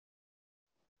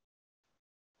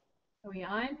Are we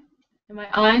on? Am I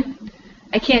on?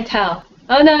 I can't tell.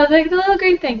 Oh no, the little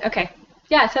green thing. Okay.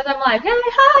 Yeah, it says I'm live. Hey,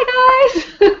 hi guys!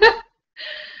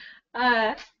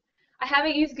 I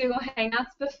haven't used Google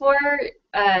Hangouts before,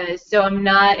 so I'm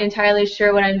not entirely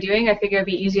sure what I'm doing. I figure it'd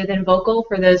be easier than Vocal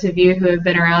for those of you who have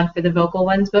been around for the Vocal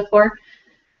ones before.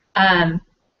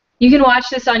 You can watch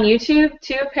this on YouTube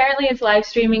too. Apparently, it's live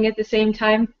streaming at the same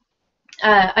time.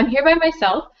 I'm here by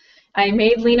myself. I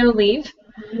made Lino leave.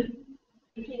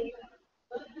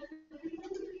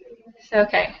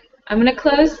 Okay, I'm going to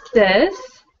close this,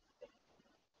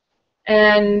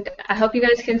 and I hope you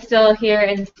guys can still hear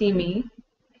and see me.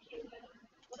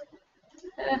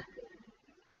 What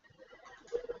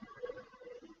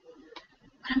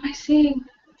am I seeing?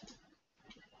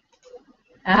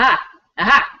 Aha!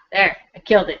 Aha! There, I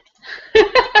killed it.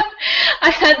 I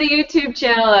had the YouTube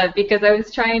channel up because I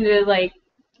was trying to, like,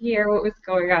 hear what was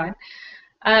going on.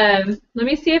 Let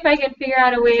me see if I can figure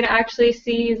out a way to actually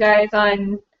see you guys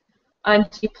on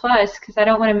G+, because I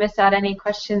don't want to miss out any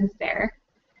questions there.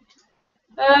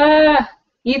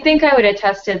 You'd think I would have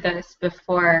tested this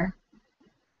before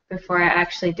I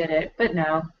actually did it, but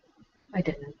no, I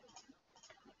didn't.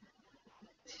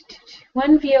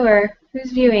 One viewer. Who's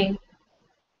viewing?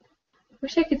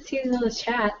 Wish I could see the little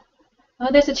chat. Oh,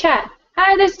 there's a chat.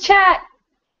 Hi, there's chat.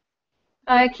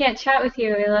 Oh, I can't chat with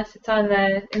you unless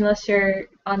you're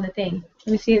on the thing.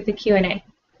 Let me see the Q&A.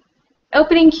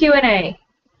 Opening Q&A.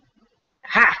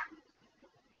 Ha!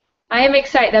 I am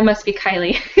excited. That must be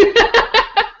Kylie.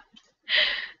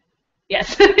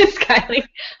 Yes, it's Kylie.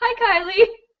 Hi,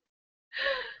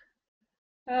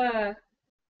 Kylie.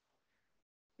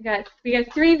 We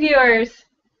got 3 viewers.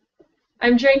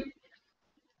 I'm drinking.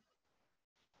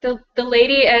 The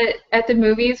lady at the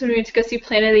movies when we went to go see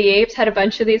Planet of the Apes had a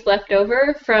bunch of these left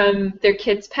over from their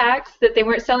kids packs that they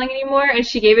weren't selling anymore, and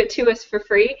she gave it to us for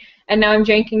free. And now I'm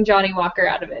drinking Johnny Walker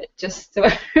out of it, just so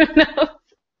everyone knows.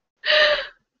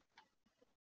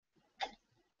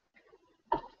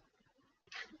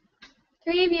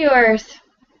 3 viewers.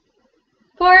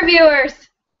 4 viewers.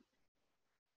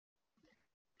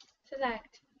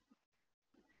 Select.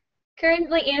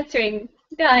 Currently answering.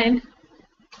 Done.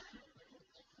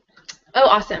 Oh,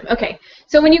 awesome. Okay.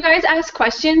 So when you guys ask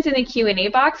questions in the Q&A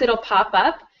box, it'll pop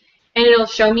up, and it'll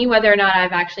show me whether or not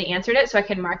I've actually answered it, so I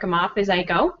can mark them off as I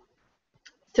go.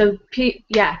 So,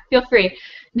 yeah, feel free.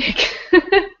 Nick.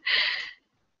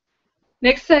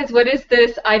 Nick says, what is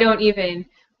this? I don't even.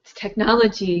 It's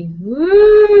technology.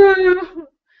 Woo!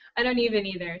 I don't even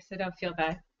either, so don't feel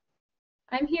bad.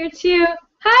 I'm here too.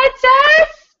 Hi,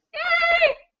 Tess!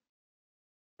 Yay!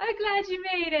 I'm glad you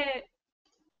made it.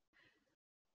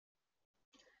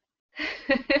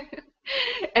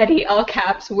 Eddie, all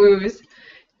caps, woos.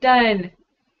 Done.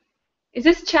 Is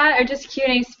this chat or just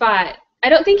Q&A spot? I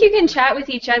don't think you can chat with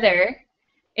each other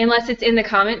unless it's in the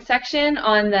comment section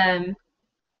on the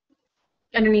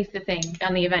underneath the thing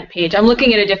on the event page. I'm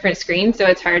looking at a different screen, so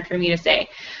it's hard for me to say.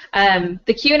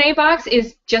 The Q&A box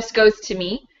just goes to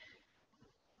me.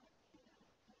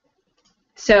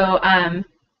 So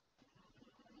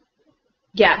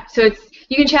yeah, so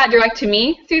you can chat direct to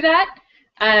me through that,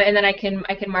 and then I can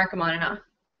mark them on and off.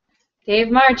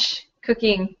 Dave March,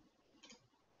 cooking.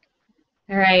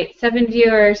 All right, 7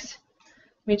 viewers.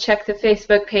 Let me check the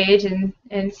Facebook page and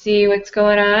see what's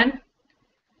going on.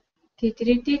 Okay,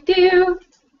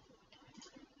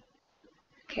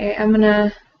 I'm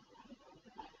gonna.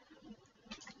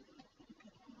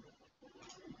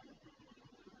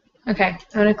 Okay, I'm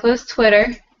gonna close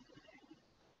Twitter.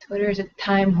 Twitter is a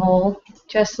time hole.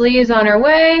 Jess Lee is on her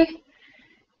way.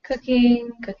 Cooking,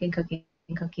 cooking, cooking,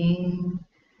 cooking.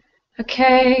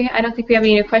 Okay, I don't think we have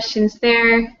any new questions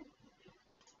there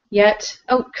yet.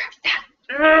 Oh, crap.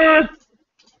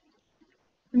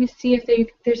 Let me see if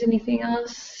there's anything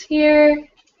else here.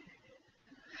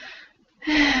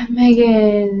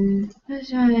 Megan.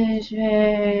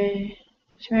 Okay,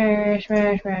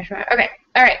 all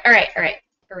right.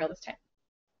 For real this time.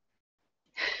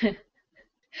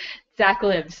 Zach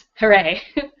lives. Hooray.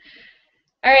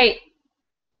 All right.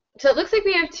 So it looks like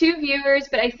we have 2 viewers,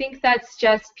 but I think that's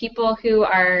just people who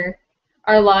are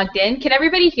logged in. Can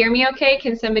everybody hear me okay?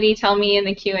 Can somebody tell me in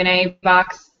the Q&A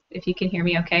box if you can hear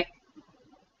me okay?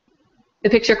 The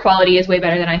picture quality is way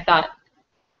better than I thought.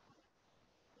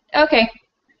 Okay.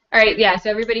 All right, yeah,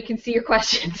 so everybody can see your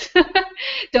questions.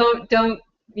 don't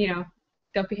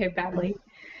behave badly.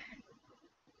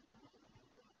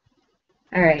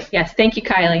 All right, yes, thank you,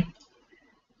 Kylie.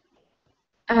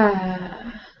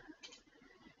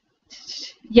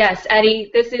 Yes, Eddie,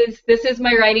 this is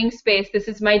my writing space. This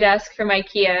is my desk from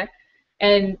IKEA,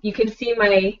 and you can see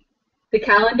the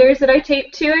calendars that I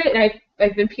taped to it, and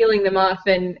I've been peeling them off,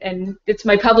 and it's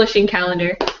my publishing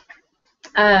calendar.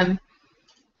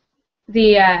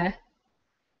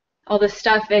 All the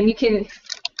stuff, and you can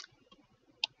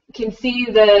see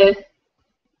the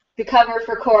cover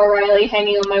for Cora Riley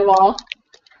hanging on my wall.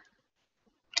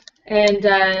 And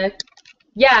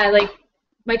yeah, like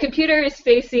my computer is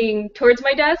facing towards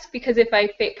my desk, because if I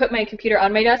put my computer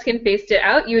on my desk and faced it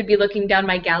out, you would be looking down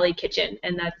my galley kitchen,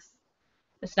 and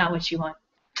that's not what you want.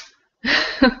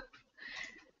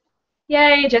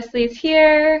 Yay, Jessley's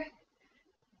here.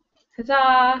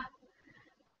 Huzzah.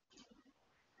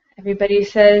 Everybody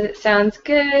says it sounds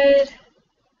good.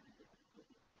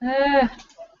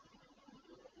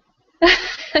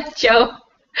 Joe.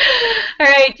 All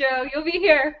right, Joe, you'll be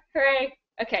here. Hooray.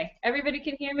 Okay, everybody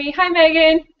can hear me. Hi,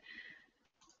 Megan.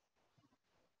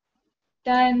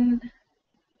 Done.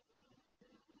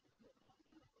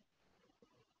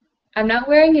 I'm not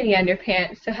wearing any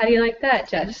underpants, so how do you like that,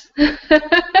 Jess?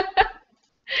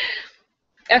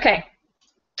 Okay.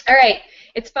 All right.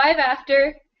 It's 5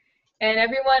 after, and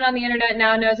everyone on the internet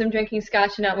now knows I'm drinking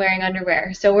scotch and not wearing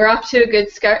underwear. So we're off to a good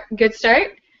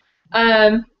start.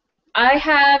 I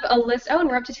have a list. Oh, and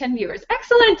we're up to 10 viewers.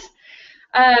 Excellent.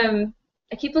 I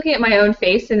keep looking at my own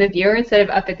face in the viewer instead of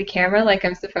up at the camera like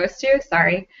I'm supposed to.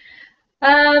 Sorry.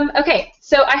 Okay,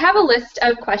 so I have a list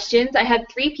of questions. I had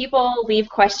 3 people leave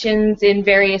questions in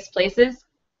various places,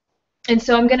 and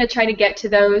so I'm going to try to get to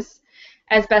those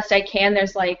as best I can.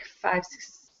 There's like 5,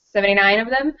 6, 79 of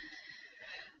them.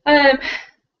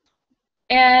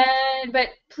 But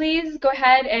please go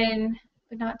ahead and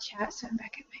not chat, so I'm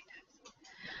back at my desk.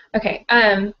 Okay,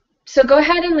 so go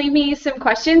ahead and leave me some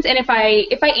questions, and if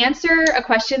I answer a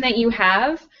question that you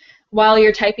have while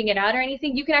you're typing it out or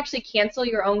anything, you can actually cancel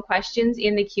your own questions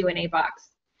in the Q&A box,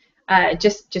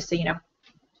 just so you know.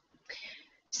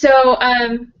 So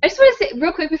I just want to say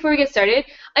real quick before we get started,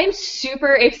 I'm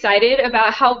super excited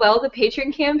about how well the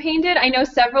Patreon campaign did. I know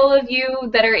several of you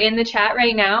that are in the chat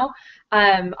right now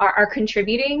are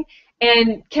contributing,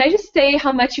 and can I just say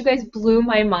how much you guys blew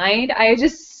my mind? I was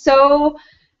just so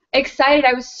excited.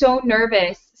 I was so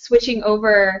nervous switching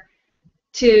over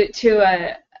to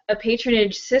a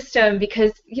patronage system,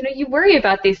 because you worry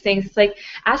about these things. It's like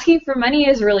asking for money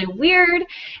is really weird,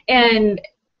 and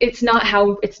it's not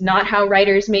how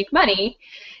writers make money.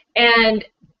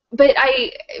 But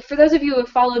for those of you who have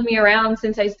followed me around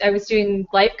since I was doing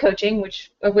life coaching,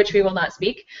 of which we will not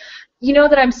speak, you know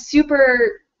that I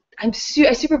super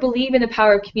believe in the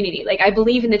power of community. Like, I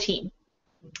believe in the team.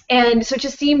 And so it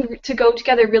just seemed to go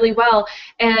together really well.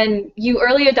 And you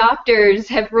early adopters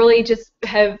have really just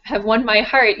have won my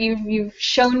heart. You've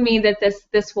shown me that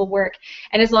this will work.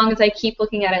 And as long as I keep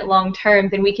looking at it long term,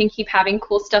 then we can keep having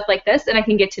cool stuff like this, and I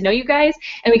can get to know you guys,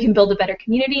 and we can build a better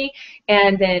community.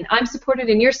 And then I'm supported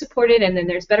and you're supported, and then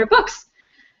there's better books.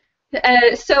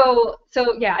 So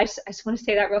yeah, I just want to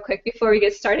say that real quick before we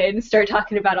get started and start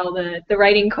talking about all the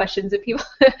writing questions that people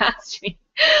have asked me.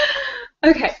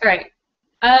 Okay, all right.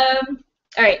 All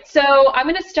right, so I'm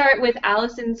going to start with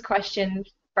Allison's question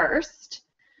first.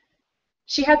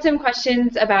 She had some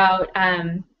questions about,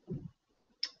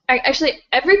 actually,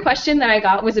 every question that I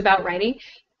got was about writing.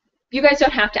 You guys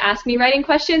don't have to ask me writing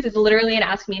questions. It's literally an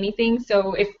Ask Me Anything.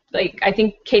 So if, I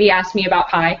think Katie asked me about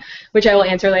pie, which I will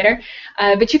answer later.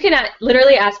 But you can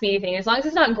literally ask me anything. As long as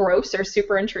it's not gross or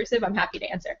super intrusive, I'm happy to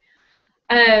answer.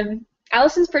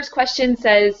 Allison's first question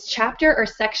says, chapter or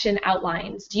section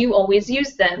outlines, do you always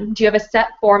use them? Do you have a set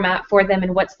format for them,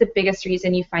 and what's the biggest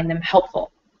reason you find them helpful?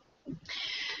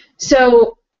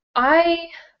 So I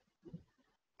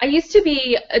used to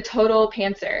be a total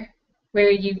pantser,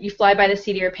 where you fly by the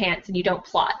seat of your pants and you don't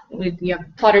plot. You have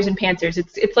plotters and pantsers.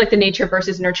 It's like the nature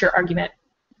versus nurture argument.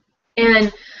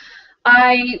 And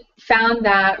I found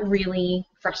that really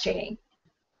frustrating.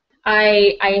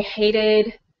 I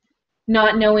hated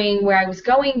not knowing where I was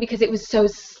going because it was so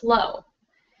slow.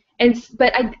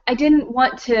 But I didn't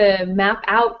want to map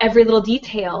out every little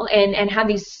detail and have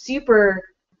these super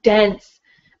dense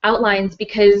outlines,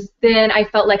 because then I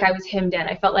felt like I was hemmed in.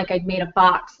 I felt like I'd made a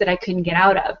box that I couldn't get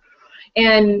out of.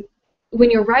 And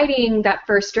when you're writing that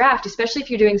first draft, especially if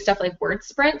you're doing stuff like word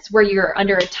sprints where you're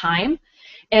under a time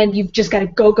and you've just got to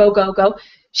go, go, go, go,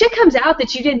 shit comes out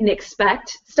that you didn't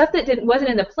expect, stuff that wasn't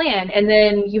in the plan, and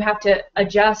then you have to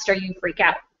adjust or you freak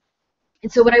out.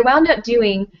 And so what I wound up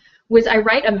doing was I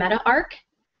write a meta arc.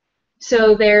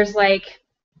 So there's like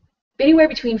anywhere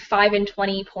between 5 and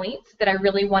 20 points that I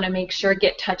really want to make sure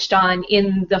get touched on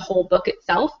in the whole book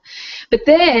itself. But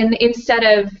then instead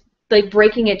of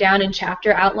breaking it down in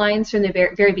chapter outlines from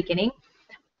the very beginning,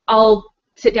 I'll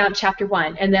sit down chapter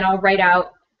 1, and then I'll write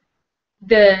out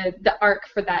the arc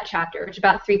for that chapter, which is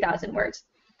about 3,000 words.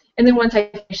 And then once I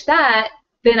finish that,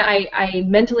 then I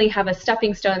mentally have a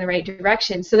stepping stone in the right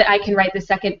direction so that I can write the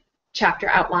second chapter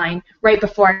outline right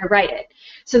before I write it.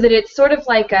 So that it's sort of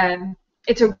like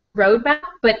it's a roadmap,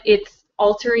 but it's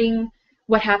altering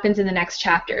what happens in the next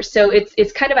chapter. So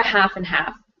it's kind of a half and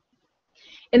half.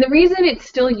 And the reason it's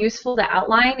still useful to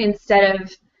outline instead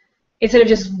of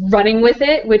just running with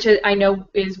it, which I know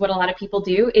is what a lot of people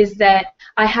do, is that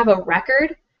I have a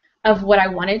record of what I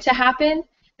wanted to happen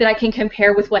that I can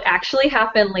compare with what actually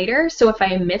happened later. So if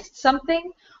I missed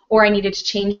something or I needed to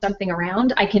change something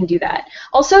around, I can do that.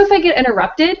 Also, if I get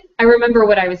interrupted, I remember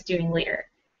what I was doing later.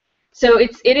 So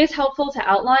it is helpful to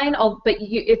outline, but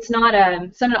it's not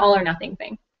an all or nothing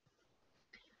thing.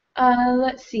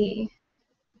 Let's see.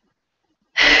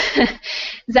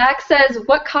 Zach says,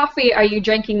 what coffee are you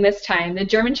drinking this time? The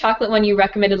German chocolate one you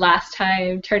recommended last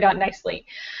time turned out nicely.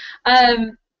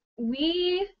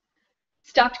 We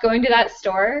stopped going to that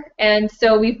store, and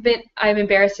so I'm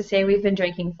embarrassed to say we've been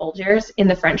drinking Folgers in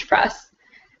the French press.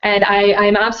 And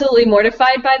I'm absolutely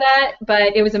mortified by that,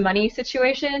 but it was a money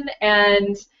situation,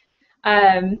 and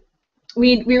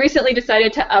we recently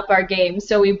decided to up our game.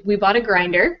 So we bought a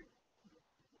grinder,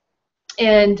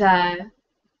 and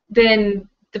then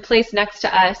the place next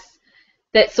to us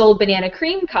that sold banana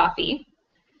cream coffee,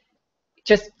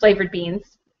 just flavored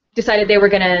beans, decided they were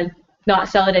going to not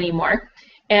sell it anymore.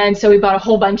 And so we bought a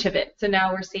whole bunch of it. So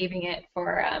now we're saving it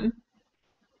for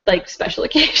like special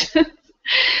occasions.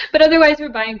 But otherwise we're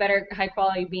buying better high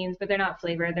quality beans, but they're not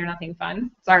flavored. They're nothing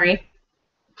fun. Sorry.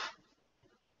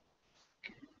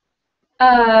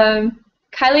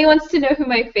 Kylie wants to know who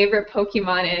my favorite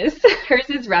Pokemon is. Hers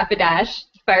is Rapidash,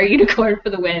 Fire Unicorn for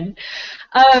the win.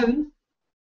 I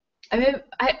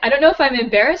don't know if I'm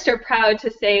embarrassed or proud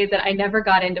to say that I never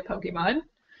got into Pokemon.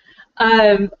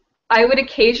 I would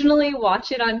occasionally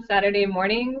watch it on Saturday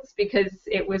mornings because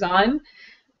it was on,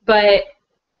 but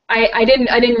I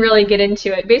didn't really get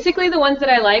into it. Basically, the ones that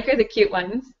I like are the cute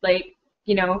ones, like,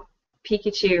 you know,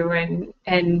 Pikachu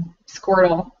and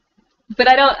Squirtle. But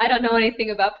I don't know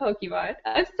anything about Pokemon.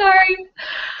 I'm sorry.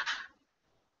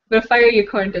 But a Fire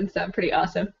Unicorn does sound pretty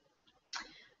awesome.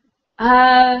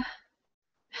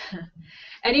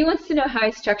 Eddie wants to know how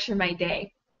I structure my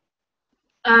day.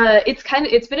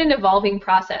 It's been an evolving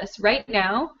process. Right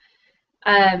now,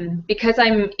 because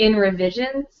I'm in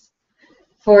revisions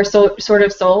for Sword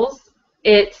of Souls,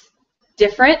 it's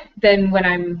different than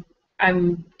when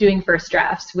I'm doing first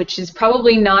drafts, which is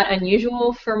probably not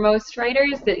unusual for most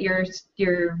writers, that your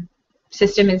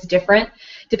system is different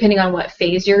depending on what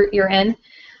phase you're in.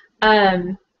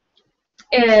 Hang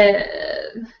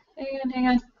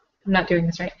on. I'm not doing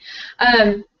this right.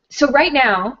 So right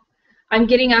now, I'm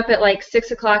getting up at like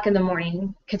 6 o'clock in the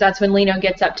morning because that's when Lino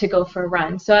gets up to go for a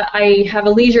run. So I have a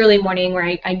leisurely morning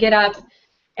where I get up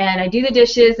and I do the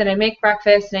dishes and I make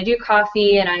breakfast and I do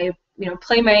coffee and I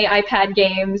play my iPad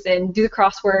games and do the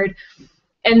crossword.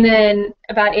 And then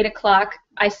about 8 o'clock,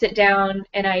 I sit down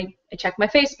and I check my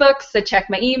Facebooks, I check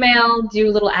my email, do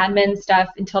little admin stuff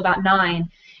until about 9.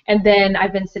 And then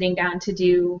I've been sitting down to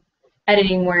do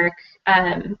editing work.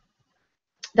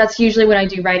 That's usually when I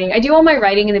do writing. I do all my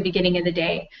writing in the beginning of the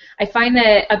day. I find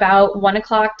that about 1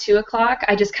 o'clock, 2 o'clock,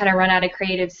 I just kind of run out of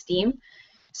creative steam.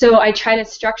 So I try to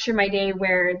structure my day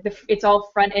where it's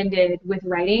all front-ended with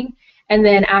writing, and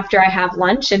then after I have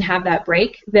lunch and have that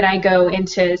break, then I go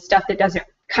into stuff that doesn't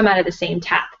come out of the same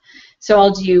tap. So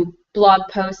I'll do blog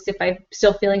posts if I'm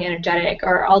still feeling energetic,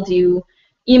 or I'll do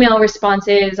email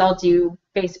responses, I'll do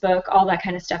Facebook, all that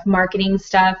kind of stuff, marketing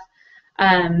stuff.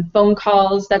 Phone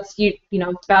calls, that's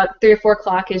about 3 or 4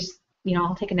 o'clock is,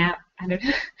 I'll take a nap. I don't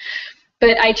know.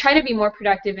 But I try to be more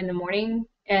productive in the morning,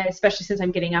 especially since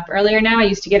I'm getting up earlier now. I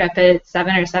used to get up at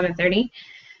 7 or 7:30.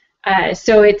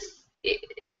 So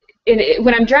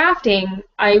when I'm drafting,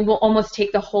 I will almost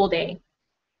take the whole day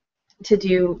to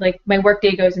do, like, my work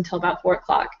day goes until about 4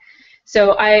 o'clock.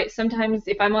 So sometimes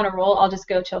if I'm on a roll, I'll just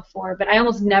go till 4, but I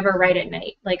almost never write at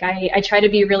night. Like, I try to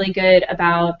be really good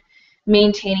about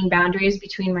maintaining boundaries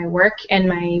between my work and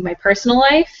my personal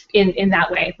life in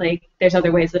that way. Like, there's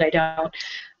other ways that I don't.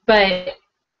 But,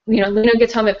 Lino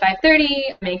gets home at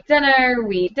 5:30, I make dinner,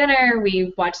 we eat dinner,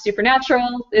 we watch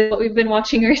Supernatural, is what we've been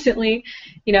watching recently.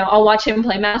 I'll watch him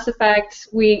play Mass Effect,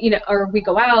 or we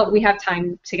go out, we have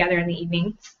time together in the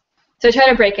evening. So I try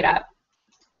to break it up.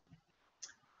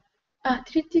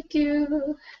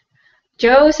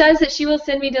 Joe says that she will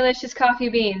send me delicious coffee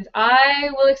beans.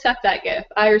 I will accept that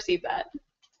gift. I receive that.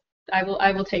 I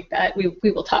will take that. We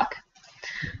will talk.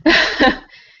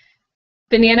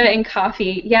 Banana and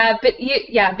coffee. Yeah, but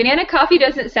banana coffee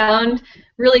doesn't sound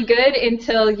really good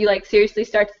until you like seriously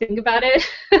start to think about it.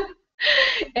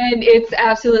 And it's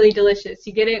absolutely delicious.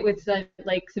 You get it with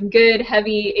some good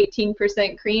heavy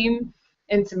 18% cream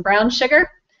and some brown sugar,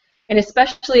 and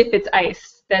especially if it's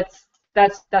ice, that's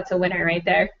a winner right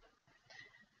there.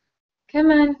 Come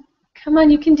on, come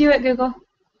on, you can do it, Google.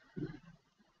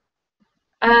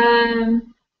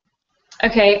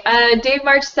 Okay, Dave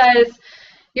March says,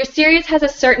 your series has a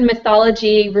certain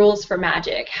mythology rules for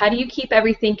magic. How do you keep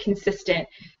everything consistent?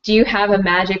 Do you have a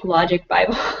magic logic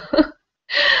Bible?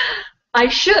 I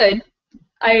should.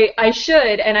 I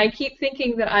should, and I keep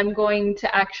thinking that I'm going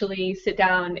to actually sit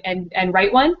down and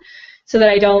write one so that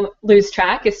I don't lose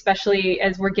track, especially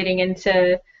as we're getting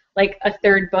into like a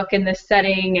third book in this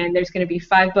setting, and there's going to be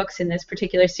 5 books in this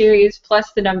particular series,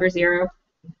 plus the number 0.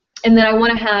 And then I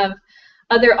want to have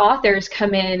other authors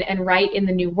come in and write in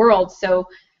the new world, so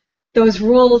those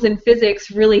rules and physics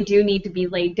really do need to be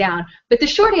laid down. But the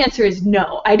short answer is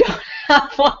no, I don't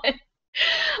have one.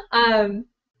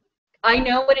 I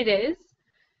know what it is,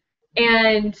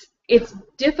 and it's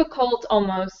difficult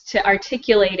almost to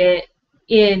articulate it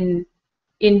in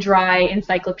dry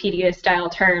encyclopedia style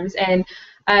terms. And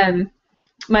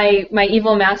my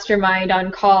evil mastermind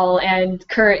on call and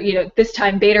current, this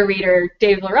time beta reader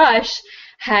Dave LaRush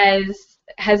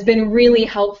has been really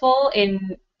helpful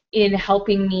in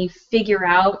helping me figure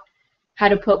out how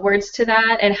to put words to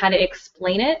that and how to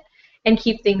explain it and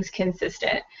keep things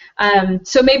consistent.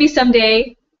 So maybe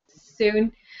someday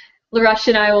soon, LaRush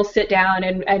and I will sit down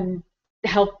and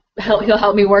he'll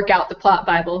help me work out the plot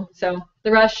Bible. So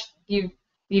LaRush, you've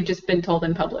just been told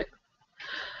in public.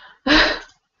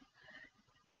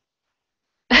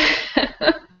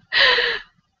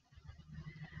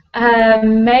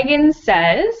 Megan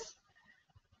says,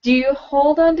 do you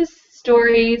hold on to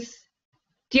stories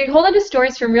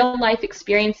from real life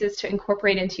experiences to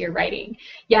incorporate into your writing?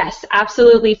 Yes,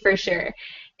 absolutely, for sure.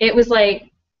 It was a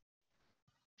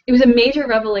major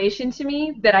revelation to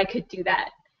me that I could do that.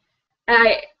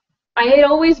 I had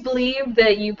always believed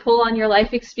that you pull on your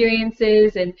life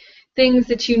experiences and things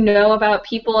that you know about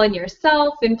people and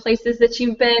yourself and places that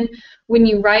you've been when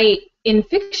you write in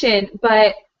fiction,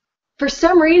 but for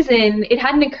some reason it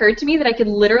hadn't occurred to me that I could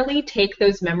literally take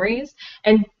those memories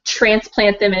and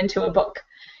transplant them into a book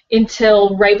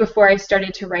until right before I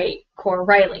started to write Cora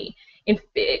Riley.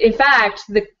 In fact,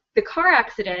 the car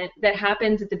accident that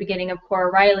happens at the beginning of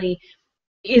Cora Riley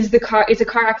is a car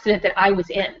accident that I was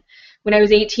in. When I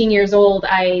was 18 years old,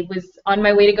 I was on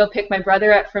my way to go pick my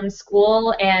brother up from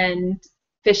school and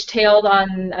fishtailed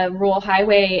on a rural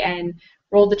highway and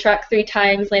rolled the truck 3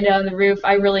 times, landed on the roof.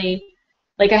 I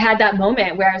had that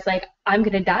moment where I was like, I'm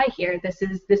gonna die here. This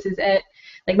is it.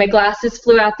 Like, my glasses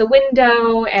flew out the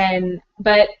window,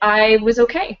 but I was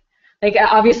okay. Like,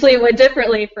 obviously it went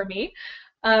differently for me.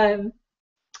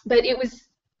 But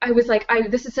I was like,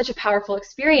 this is such a powerful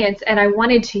experience, and I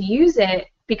wanted to use it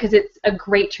because it's a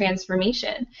great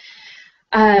transformation.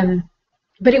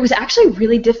 But it was actually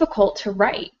really difficult to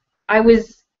write. I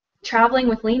was traveling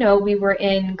with Lino. We were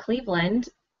in Cleveland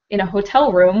in a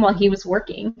hotel room while he was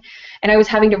working, and I was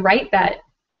having to write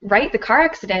the car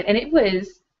accident, and it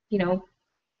was,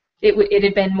 it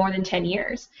had been more than 10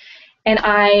 years. And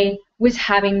I was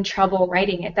having trouble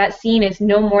writing it. That scene is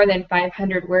no more than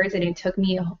 500 words, and it took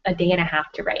me a day and a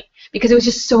half to write because it was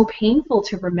just so painful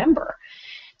to remember.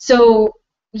 So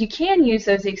you can use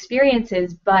those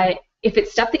experiences, but if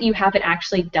it's stuff that you haven't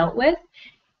actually dealt with,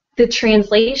 the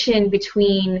translation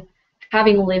between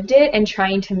having lived it and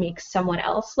trying to make someone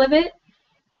else live it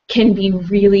can be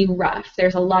really rough.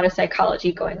 There's a lot of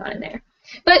psychology going on in there.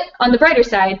 But on the brighter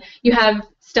side, you have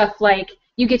stuff like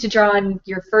you get to draw on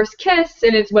your first kiss,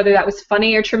 and it's whether that was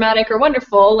funny or traumatic or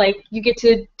wonderful, like you get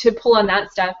to pull on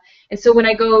that stuff. And so when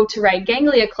I go to write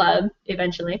Ganglia Club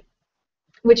eventually,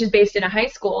 which is based in a high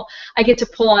school, I get to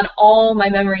pull on all my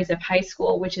memories of high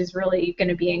school, which is really going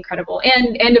to be incredible,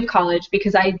 and end of college,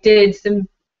 because I did some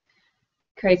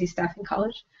crazy stuff in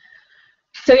college.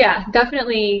 So yeah,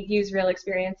 definitely use real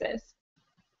experiences.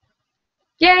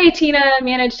 Yay, Tina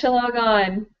managed to log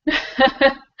on.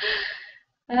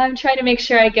 I'm trying to make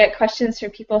sure I get questions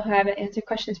from people who haven't answered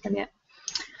questions from yet.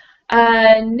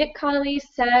 Nick Connolly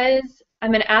says,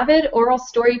 I'm an avid oral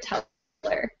storyteller.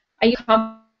 I use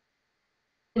a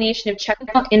combination of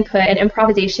technical input and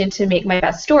improvisation to make my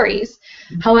best stories.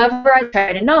 However, I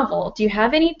tried a novel. Do you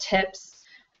have any tips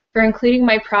for including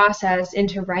my process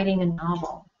into writing a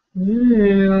novel?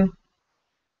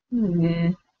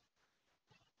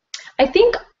 I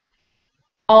think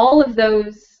all of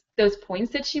those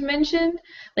points that you mentioned,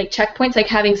 like checkpoints, like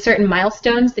having certain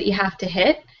milestones that you have to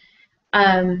hit,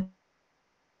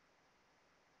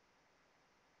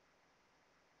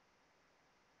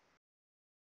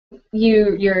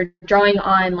 you're drawing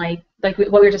on like what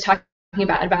we were just talking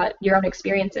about your own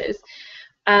experiences.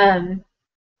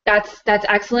 That's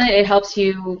excellent. It helps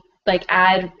you like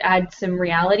add some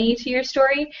reality to your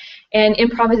story. And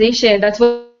improvisation, that's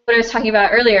what I was talking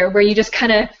about earlier, where you just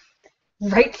kind of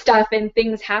write stuff and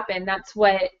things happen. That's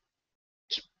what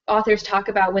authors talk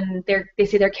about when they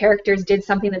say their characters did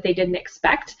something that they didn't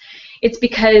expect. It's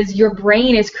because your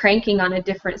brain is cranking on a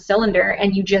different cylinder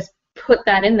and you just put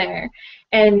that in there,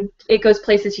 and it goes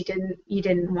places you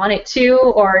didn't want it to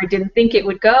or didn't think it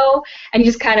would go, and you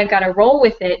just kind of got to roll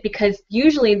with it, because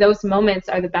usually those moments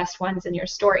are the best ones in your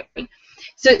story.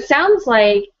 So it sounds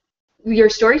like your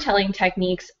storytelling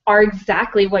techniques are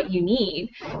exactly what you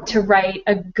need to write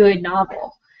a good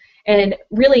novel. And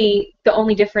really the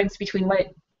only difference between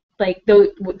what like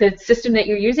the system that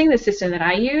you're using, the system that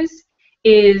I use,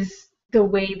 is the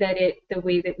way that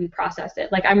we process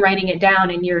it. Like I'm writing it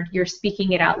down and you're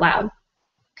speaking it out loud.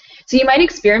 So you might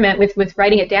experiment with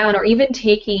writing it down, or even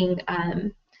taking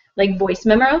like voice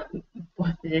memos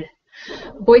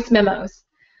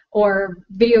or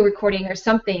video recording or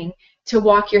something to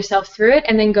walk yourself through it,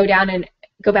 and then go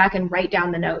back and write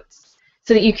down the notes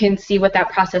so that you can see what that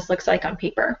process looks like on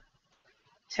paper.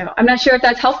 So I'm not sure if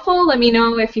that's helpful. Let me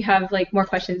know if you have like more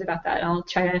questions about that. I'll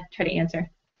try to answer.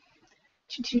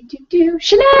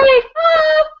 Shanae!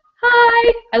 Ah,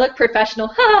 hi! I look professional.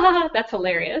 That's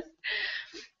hilarious.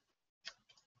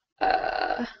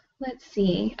 Let's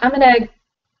see. I'm gonna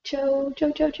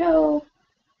Joe.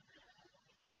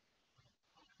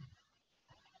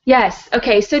 Yes.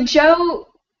 Okay. So Joe,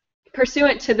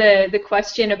 pursuant to the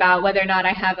question about whether or not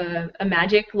I have a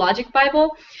magic logic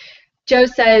Bible, Joe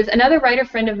says, another writer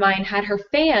friend of mine had her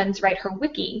fans write her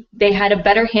wiki. They had a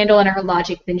better handle on her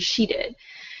logic than she did.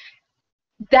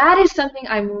 That is something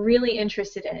I'm really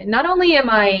interested in. Not only am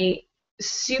I a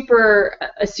super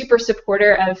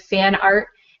supporter of fan art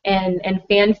and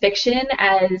fan fiction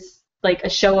as like a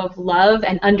show of love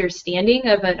and understanding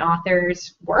of an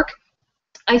author's work,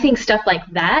 I think stuff like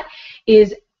that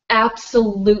is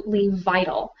absolutely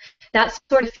vital. That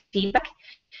sort of feedback,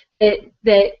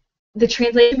 that the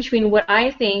translation between what I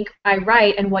think I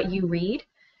write and what you read,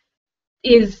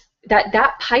 is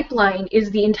that pipeline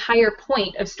is the entire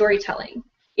point of storytelling,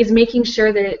 is making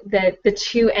sure that the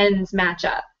two ends match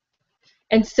up.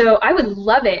 And so I would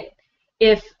love it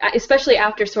if, especially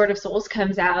after Sword of Souls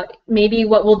comes out, maybe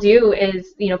what we'll do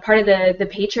is, part of the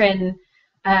patron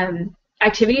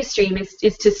activity stream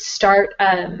is to start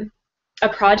a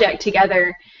project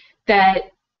together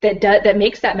that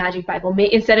makes that magic Bible.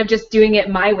 Instead of just doing it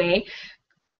my way,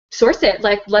 source it.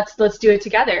 Like let's do it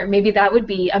together. Maybe that would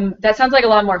be that sounds like a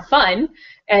lot more fun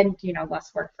and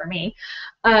less work for me.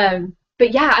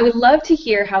 But yeah, I would love to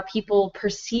hear how people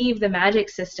perceive the magic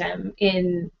system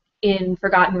in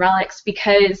Forgotten Relics,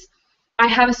 because I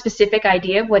have a specific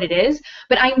idea of what it is,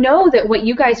 but I know that what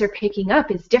you guys are picking up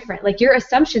is different. Like your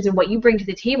assumptions and what you bring to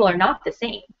the table are not the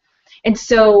same. And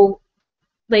so,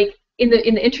 like in the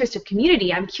interest of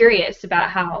community, I'm curious about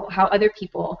how other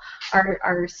people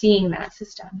are seeing that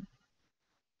system.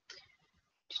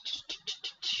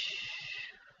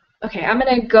 Okay, I'm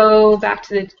gonna go back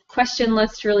to the question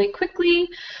list really quickly.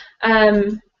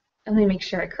 Let me make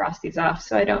sure I cross these off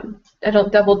so I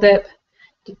don't double dip.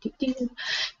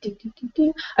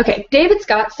 Okay, David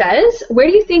Scott says, where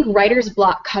do you think writer's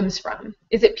block comes from?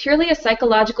 Is it purely a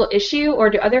psychological issue,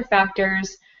 or do other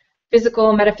factors,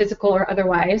 physical, metaphysical, or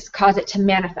otherwise, cause it to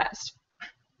manifest?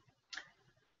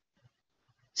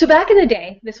 So back in the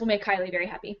day, this will make Kylie very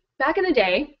happy. Back in the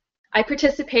day, I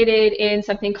participated in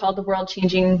something called the World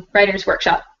Changing Writers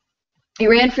Workshop. It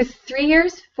ran for 3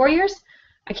 years, 4 years?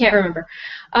 I can't remember.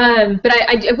 But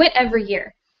I went every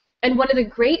year. And one of the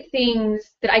great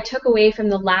things that I took away from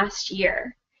the last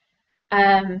year,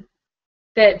 that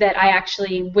I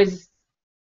actually was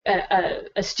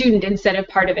a student instead of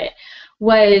part of it,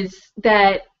 was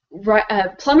that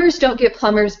plumbers don't get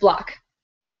plumber's block.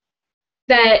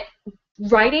 That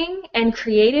writing and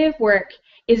creative work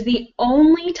is the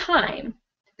only time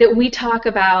that we talk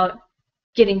about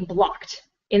getting blocked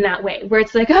in that way, where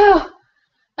it's like, oh,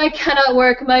 I cannot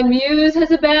work, my muse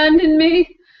has abandoned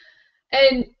me.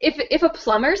 And if a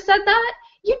plumber said that,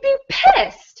 you'd be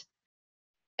pissed.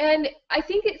 And I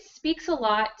think it speaks a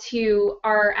lot to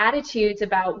our attitudes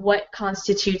about what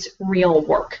constitutes real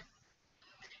work.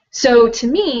 So to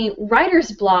me,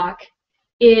 writer's block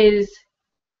is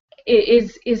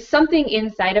something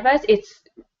inside of us. It's,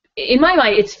 in my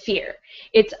mind, it's fear.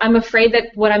 I'm afraid that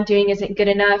what I'm doing isn't good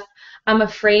enough. I'm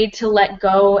afraid to let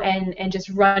go and just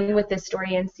run with this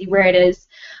story and see where it is.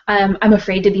 I'm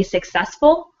afraid to be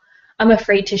successful. I'm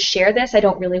afraid to share this. I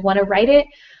don't really want to write it.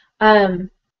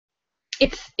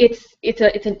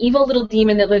 it's an evil little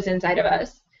demon that lives inside of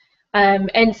us.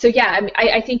 And so yeah, I mean,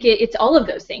 I think it's all of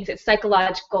those things. It's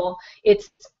psychological. It's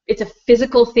a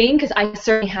physical thing, because I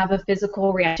certainly have a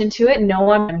physical reaction to it.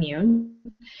 No, I'm immune.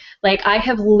 Like, I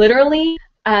have literally,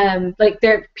 like,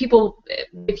 there people,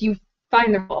 if you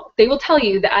find the role, they will tell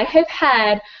you that I have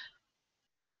had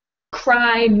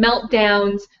cry,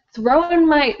 meltdowns, throwing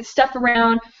my stuff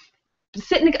around,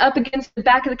 sitting up against the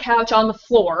back of the couch on the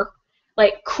floor,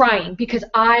 like crying, because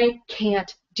I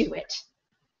can't do it.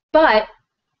 But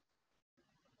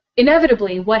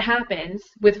inevitably, what happens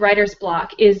with writer's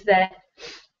block is that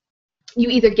you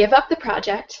either give up the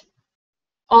project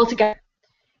altogether,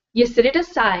 you sit it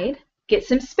aside, get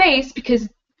some space, because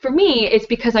for me, it's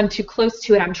because I'm too close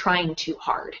to it, I'm trying too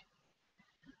hard.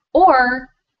 Or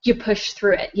you push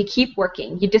through it, you keep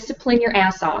working, you discipline your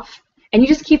ass off, and you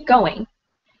just keep going.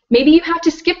 Maybe you have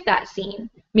to skip that scene.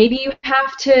 Maybe you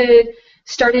have to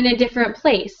start in a different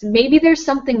place. Maybe there's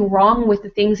something wrong with the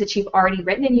things that you've already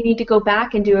written, and you need to go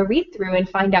back and do a read-through and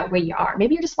find out where you are.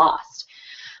 Maybe you're just lost.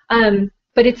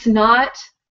 But it is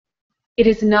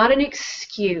not an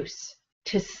excuse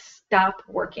to stop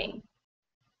working,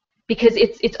 because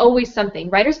it's always something.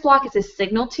 Writer's block is a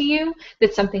signal to you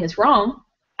that something is wrong,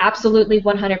 absolutely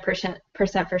 100%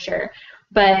 for sure.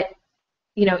 But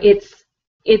you know, it's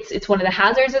one of the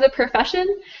hazards of the profession,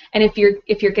 and if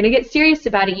you're going to get serious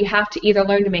about it, you have to either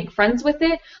learn to make friends with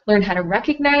it, learn how to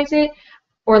recognize it,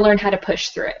 or learn how to push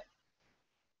through it.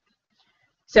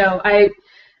 So I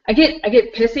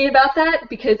get pissy about that,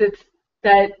 because it's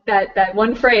that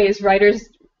one phrase, writers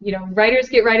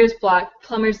get writer's block,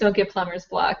 plumbers don't get plumber's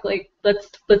block. Like,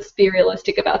 let's be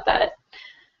realistic about that.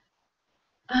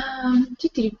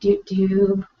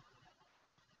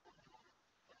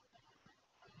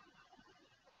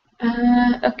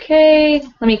 Okay,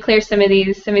 let me clear some of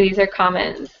these. Some of these are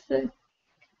comments. Eddie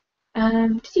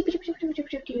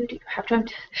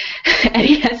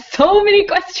has so many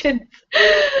questions.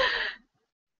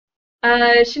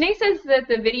 Shanae says that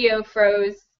the video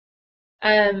froze.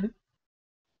 I'm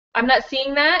not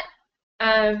seeing that.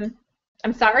 I'm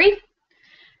sorry.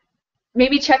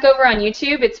 Maybe check over on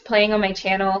YouTube. It's playing on my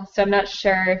channel, so I'm not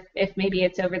sure if maybe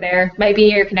it's over there. Might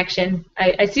be your connection.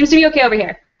 It seems to be okay over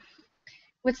here.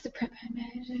 What's the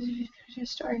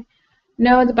story?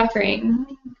 No, the buffering.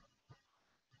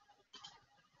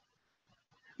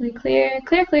 Clear.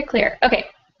 Okay.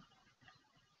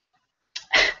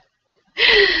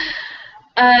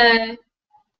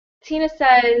 Tina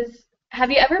says,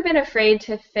 have you ever been afraid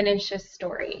to finish a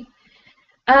story?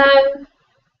 I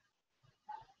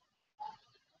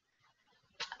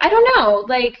don't know.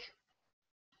 Like,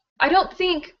 I don't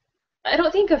think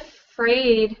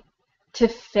afraid to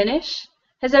finish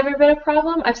has ever been a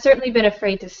problem. I've certainly been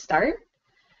afraid to start.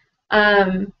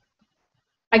 I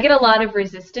get a lot of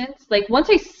resistance. Like, once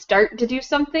I start to do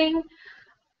something,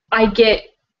 I get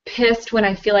pissed when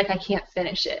I feel like I can't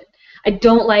finish it. I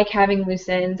don't like having loose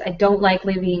ends. I don't like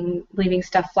leaving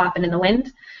stuff flopping in the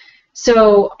wind.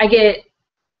 So I get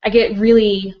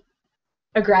really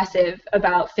aggressive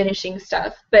about finishing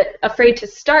stuff, but afraid to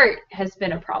start has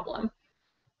been a problem.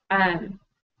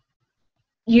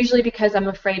 Usually because I'm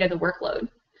afraid of the workload.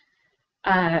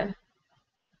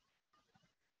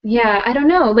 Yeah, I don't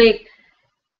know. Like,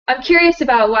 I'm curious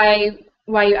about why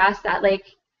you asked that. Like,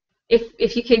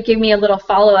 if you could give me a little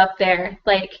follow-up there,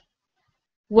 like,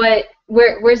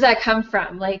 where's that come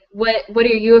from? Like, what are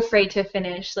you afraid to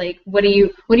finish? Like, what are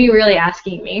you really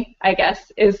asking me, I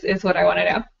guess, is what I want to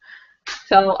know.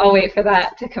 So I'll wait for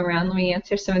that to come around. Let me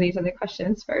answer some of these other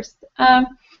questions first.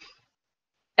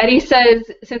 Eddie says,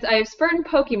 since I have spurned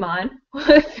Pokemon,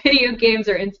 what video games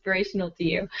are inspirational to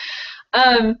you?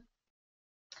 I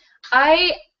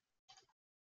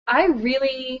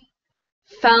really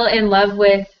fell in love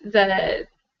with the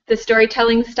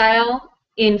storytelling style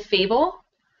in Fable.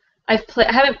 I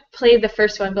haven't played the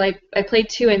first one, but I played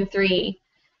 2 and 3,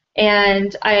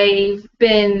 and I've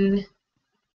been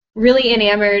really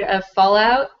enamored of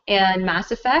Fallout and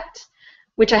Mass Effect,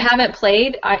 which I haven't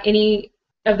played any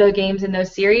of the games in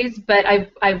those series, but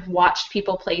I've watched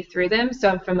people play through them, so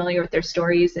I'm familiar with their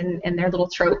stories and their little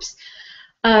tropes.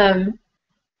 And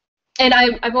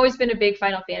I've always been a big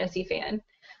Final Fantasy fan.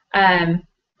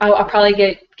 I'll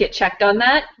probably get checked on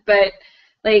that, but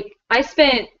like I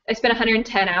spent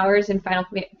 110 hours in Final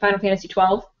Fantasy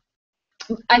 12.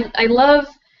 I love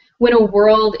when a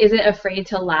world isn't afraid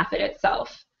to laugh at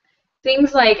itself.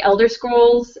 Things like Elder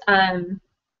Scrolls,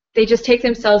 they just take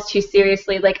themselves too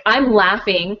seriously. Like, I'm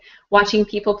laughing watching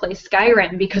people play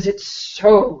Skyrim because it's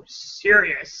so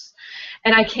serious,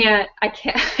 and I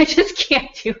just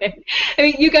can't do it. I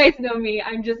mean, you guys know me.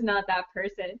 I'm just not that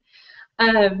person.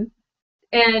 Um,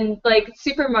 and like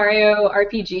Super Mario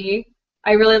RPG,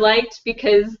 I really liked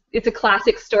because it's a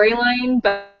classic storyline,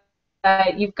 but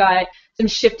you've got some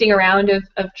shifting around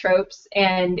of tropes,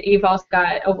 and you've also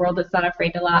got a world that's not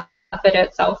afraid to laugh at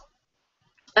itself.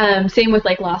 Same with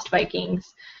like Lost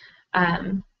Vikings,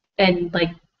 and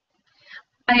like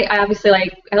I obviously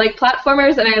I like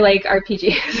platformers and I like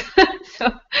RPGs.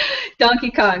 So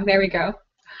Donkey Kong, there we go.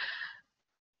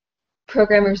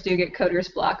 Programmers do get coder's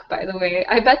block, by the way.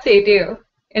 I bet they do.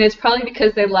 And it's probably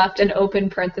because they left an open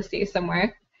parenthesis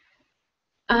somewhere.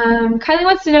 Kylie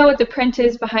wants to know what the print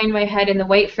is behind my head in the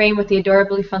white frame with the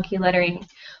adorably funky lettering.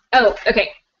 Oh,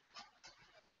 okay.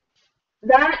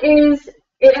 That is,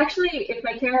 it actually, if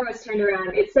my camera was turned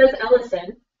around, it says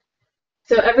Ellison.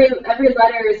 So every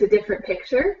letter is a different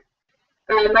picture.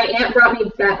 My aunt brought me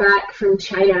that back from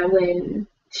China when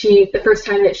the first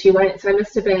time that she went, so I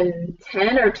must have been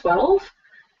 10 or 12.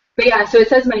 But yeah, so it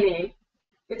says my name.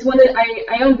 It's one that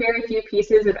I own very few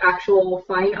pieces of actual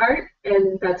fine art,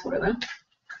 and that's one of them.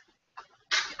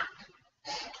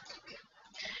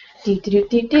 Do do do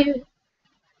do do.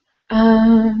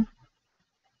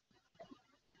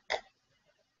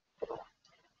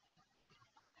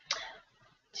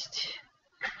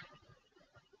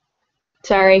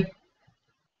 Sorry.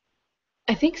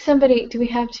 I think somebody, do we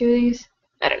have two of these?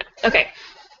 I don't know. Okay.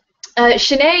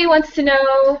 Shanae wants to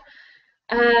know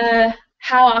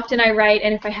how often I write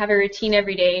and if I have a routine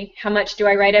every day. How much do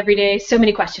I write every day? So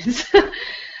many questions. So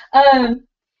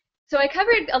I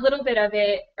covered a little bit of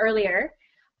it earlier.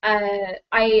 I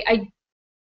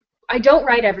don't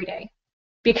write every day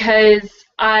because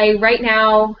I right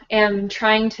now am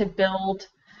trying to build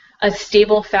a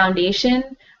stable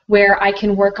foundation where I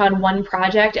can work on one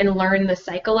project and learn the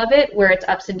cycle of it, where its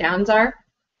ups and downs are.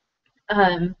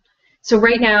 So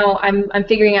right now I'm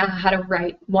figuring out how to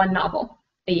write one novel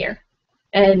a year.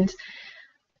 And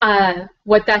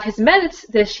what that has meant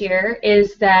this year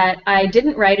is that I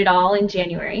didn't write it all in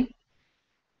January.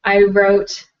 I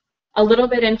wrote a little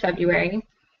bit in February.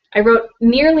 I wrote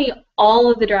nearly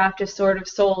all of the draft of Sword of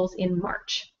Souls in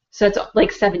March. So it's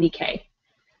like 70K.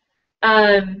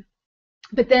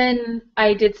 But then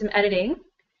I did some editing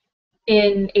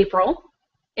in April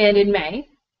and in May.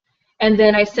 And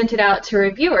then I sent it out to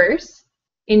reviewers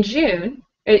in June,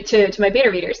 to my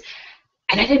beta readers.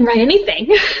 And I didn't write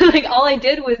anything. Like all I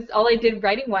did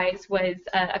writing-wise was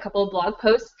a couple of blog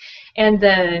posts and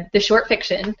the short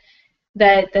fiction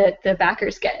that the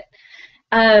backers get.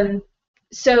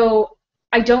 So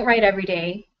I don't write every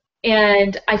day,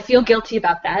 and I feel guilty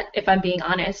about that, if I'm being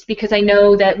honest, because I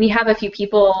know that we have a few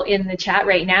people in the chat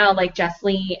right now, like Jess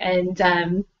Lee and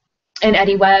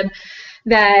Eddie Webb,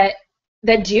 that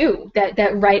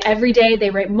write every day. They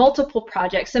write multiple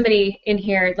projects. Somebody in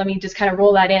here, let me just kind of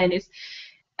roll that in, is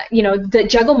that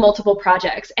juggle multiple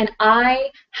projects, and I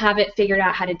haven't figured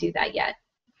out how to do that yet.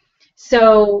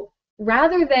 So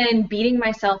rather than beating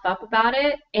myself up about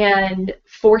it and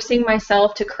forcing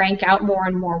myself to crank out more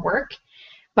and more work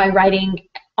by writing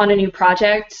on a new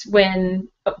project when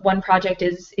one project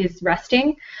is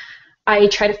resting, I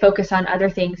try to focus on other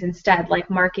things instead, like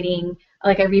marketing.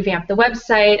 Like I revamped the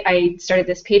website, I started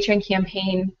this Patreon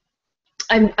campaign,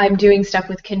 I'm doing stuff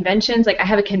with conventions, like I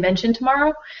have a convention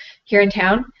tomorrow here in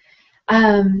town,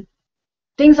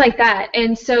 things like that.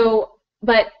 And so,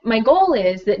 but my goal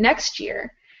is that next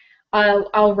year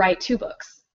I'll write 2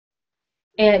 books,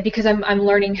 and because I'm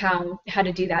learning how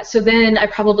to do that. So then I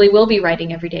probably will be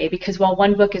writing every day, because while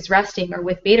one book is resting or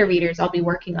with beta readers, I'll be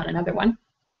working on another one.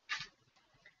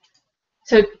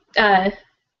 So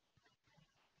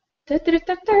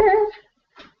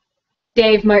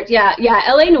Dave Mart, yeah,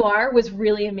 LA Noire was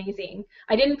really amazing.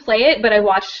 I didn't play it, but I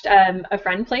watched a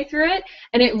friend play through it,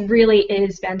 and it really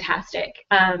is fantastic.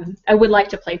 I would like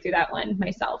to play through that one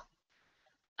myself.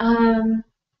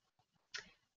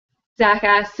 Zach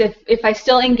asks if I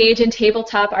still engage in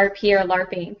tabletop RP or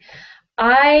LARPing.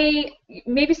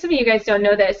 Maybe some of you guys don't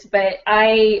know this, but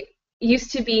I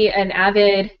used to be an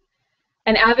avid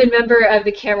member of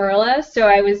the Camarilla, so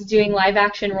I was doing live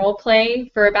action role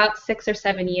play for about 6 or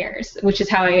 7 years, which is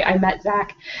how I met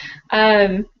Zach.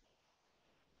 And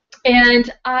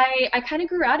I kind of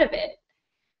grew out of it.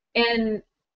 And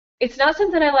it's not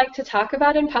something I like to talk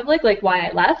about in public, like why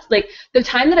I left. Like the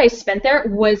time that I spent there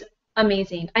was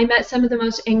amazing. I met some of the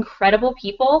most incredible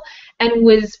people and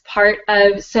was part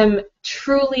of some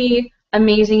truly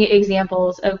amazing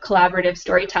examples of collaborative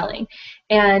storytelling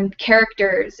and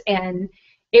characters, and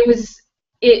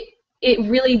it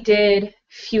really did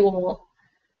fuel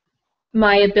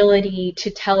my ability to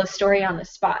tell a story on the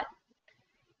spot,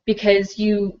 because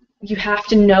you you have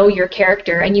to know your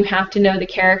character, and you have to know the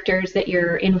characters that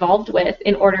you're involved with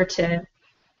in order to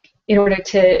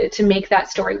make that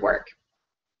story work.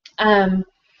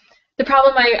 The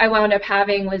problem I wound up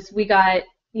having was we got,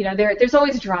 there's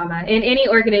always drama in any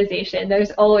organization.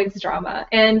 There's always drama,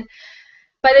 and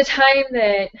by the time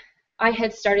that I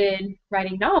had started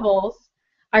writing novels,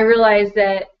 I realized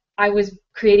that I was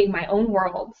creating my own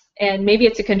worlds, and maybe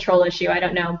it's a control issue, I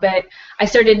don't know, but I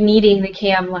started needing the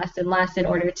CAM less and less in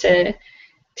order to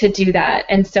do that,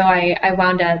 and so I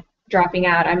wound up dropping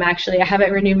out. I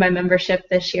haven't renewed my membership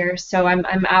this year, so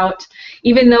I'm out,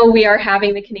 even though we are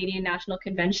having the Canadian National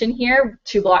Convention here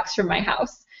 2 blocks from my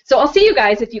house. So I'll see you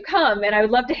guys if you come, and I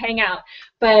would love to hang out,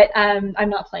 but I'm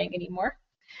not playing anymore.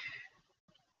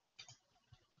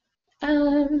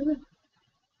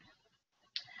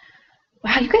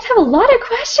 Wow, you guys have a lot of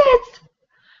questions.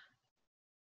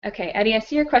 Okay, Eddie, I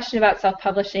see your question about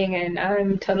self-publishing, and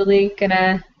I'm totally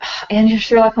gonna... and your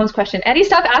Sherlock Holmes question. Eddie,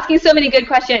 stop asking so many good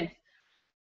questions.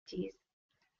 Jeez.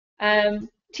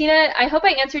 Tina, I hope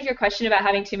I answered your question about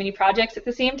having too many projects at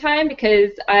the same time,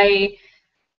 because I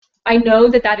know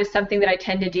that is something that I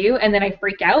tend to do, and then I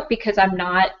freak out because I'm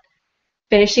not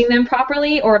finishing them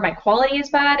properly or my quality is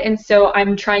bad, and so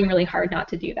I'm trying really hard not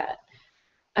to do that.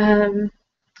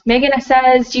 Megan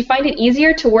says, do you find it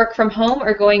easier to work from home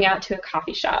or going out to a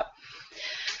coffee shop?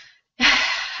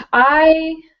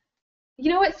 You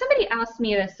know what, somebody asked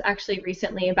me this actually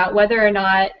recently about whether or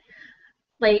not,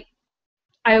 like,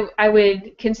 I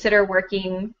would consider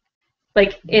working,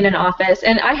 like, in an office,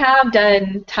 and I have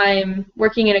done time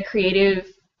working in a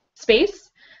creative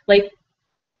space, like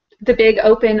the big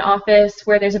open office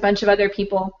where there's a bunch of other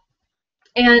people,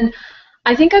 and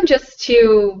I think I'm just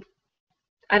too,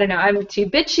 I don't know, I'm too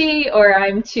bitchy, or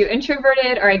I'm too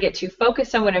introverted, or I get too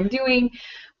focused on what I'm doing,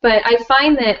 but I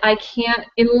find that I can't,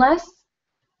 unless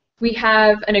we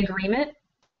have an agreement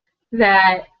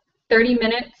that 30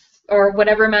 minutes or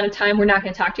whatever amount of time we're not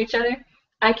going to talk to each other,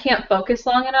 I can't focus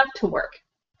long enough to work.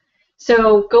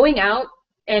 So going out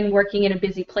and working in a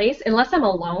busy place, unless I'm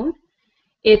alone,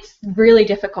 it's really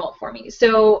difficult for me.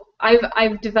 So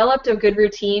I've developed a good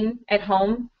routine at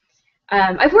home.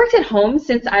 I've worked at home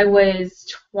since I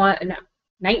was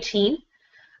 19.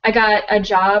 I got a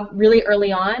job really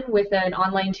early on with an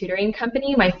online tutoring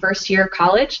company my first year of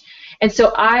college, and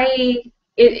so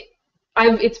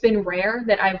it's been rare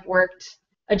that I've worked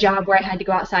a job where I had to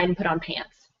go outside and put on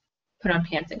pants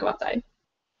and go outside.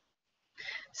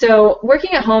 So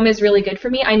working at home is really good for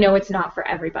me. I know it's not for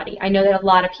everybody. I know that a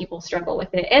lot of people struggle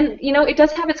with it, and it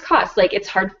does have its costs. Like, it's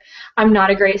hard. I'm not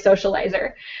a great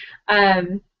socializer.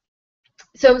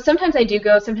 So sometimes I do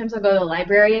go. Sometimes I'll go to the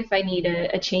library if I need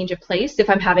a change of place, if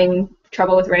I'm having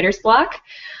trouble with writer's block,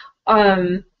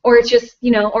 or it's just,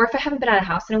 or if I haven't been out of the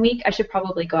house in a week, I should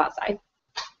probably go outside,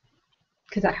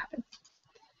 because that happens.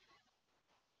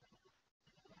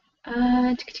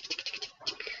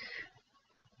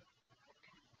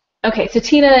 Okay, so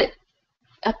Tina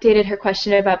updated her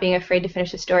question about being afraid to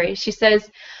finish a story. She says,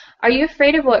 are you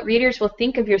afraid of what readers will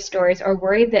think of your stories, or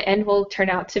worried the end will turn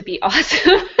out to be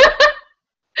awesome?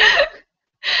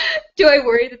 Do I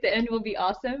worry that the end will be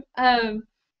awesome? Have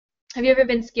you ever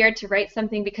been scared to write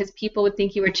something because people would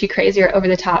think you were too crazy or over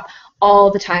the top?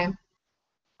 All the time.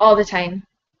 All the time.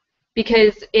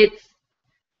 Because it's...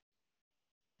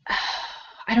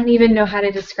 I don't even know how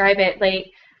to describe it.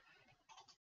 Like,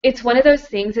 it's one of those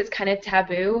things that's kind of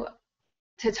taboo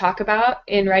to talk about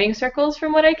in writing circles,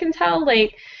 from what I can tell.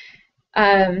 Like,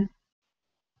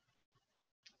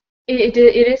 it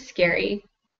is scary.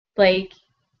 Like,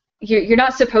 you're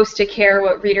not supposed to care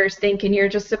what readers think, and you're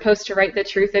just supposed to write the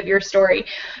truth of your story.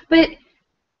 But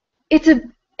it's a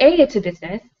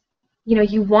business.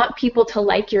 You want people to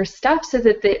like your stuff so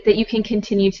that you can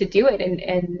continue to do it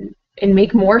and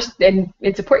make more and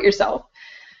support yourself.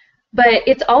 But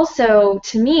it's also,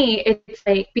 to me, it's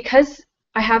like, because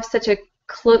I have such a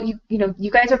close,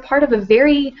 you guys are part of a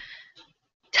very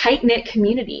tight-knit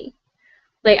community.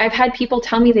 Like, I've had people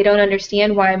tell me they don't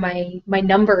understand why my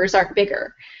numbers aren't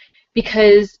bigger,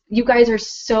 because you guys are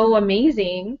so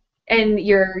amazing, and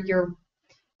you're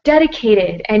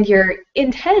dedicated, and you're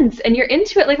intense, and you're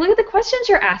into it. Like, look at the questions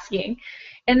you're asking,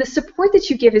 and the support that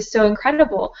you give is so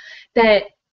incredible, that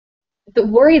the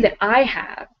worry that I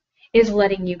have is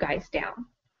letting you guys down.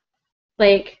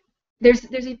 Like, there's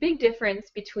a big difference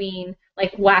between,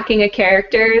 like, whacking a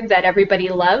character that everybody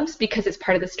loves because it's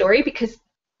part of the story, because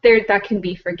that can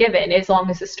be forgiven as long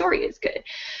as the story is good.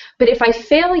 But if I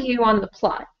fail you on the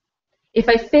plot, if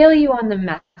I fail you on the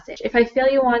message, if I fail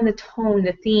you on the tone,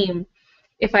 the theme,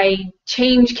 if I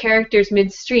change characters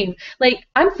midstream, like,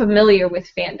 I'm familiar with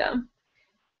fandom.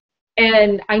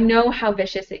 And I know how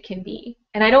vicious it can be.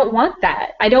 And I don't want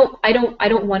that. I don't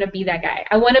want to be that guy.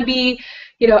 I want to be,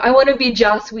 I want to be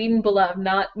Joss Whedon beloved,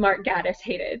 not Mark Gatiss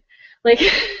hated. Like,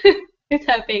 if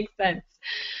that makes sense.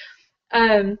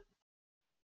 Um,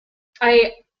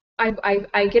 I,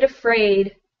 I get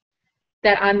afraid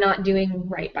that I'm not doing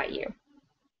right by you.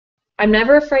 I'm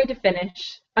never afraid to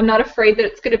finish. I'm not afraid that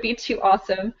it's going to be too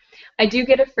awesome. I do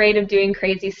get afraid of doing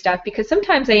crazy stuff because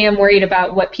sometimes I am worried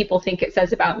about what people think it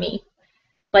says about me.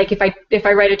 Like if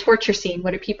I write a torture scene,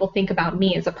 what do people think about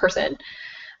me as a person?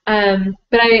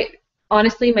 But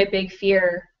honestly, my big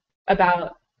fear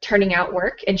about turning out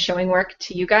work and showing work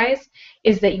to you guys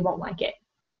is that you won't like it,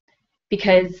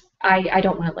 because I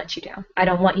don't want to let you down. I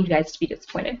don't want you guys to be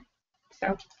disappointed.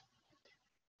 So,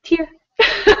 tear.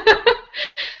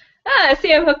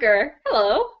 Sam Hooker.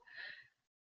 Hello.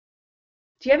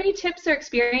 Do you have any tips or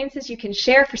experiences you can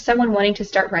share for someone wanting to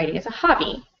start writing as a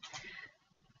hobby?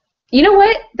 You know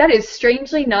what? That is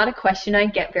strangely not a question I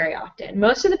get very often.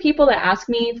 Most of the people that ask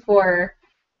me for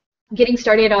getting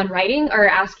started on writing are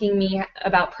asking me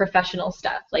about professional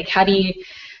stuff, like how do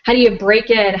you break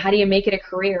in, how do you make it a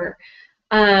career,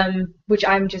 which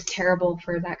I'm just terrible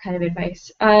for that kind of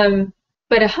advice.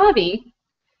 But a hobby,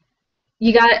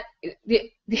 you got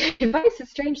the advice is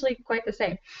strangely quite the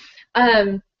same.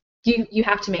 You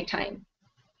have to make time,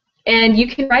 and you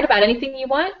can write about anything you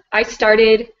want. I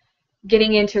started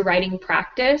getting into writing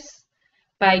practice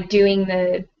by doing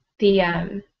the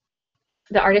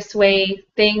Artist's Way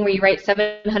thing where you write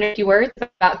 750 words,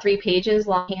 about 3 pages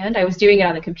longhand. I was doing it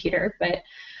on the computer, but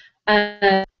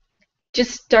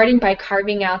just starting by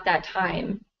carving out that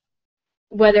time,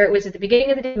 whether it was at the beginning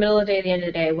of the day, middle of the day, the end of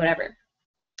the day, whatever,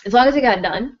 as long as it got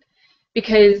done,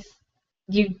 because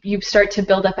you start to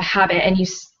build up a habit and you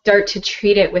start to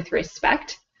treat it with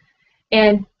respect.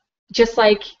 And just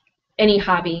like any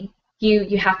hobby,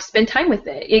 you have to spend time with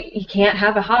it. You can't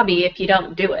have a hobby if you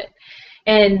don't do it.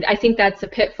 And I think that's a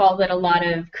pitfall that a lot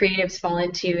of creatives fall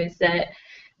into, is that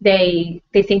they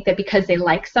think that because they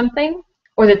like something,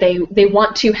 or that they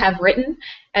want to have written,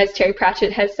 as Terry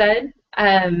Pratchett has said,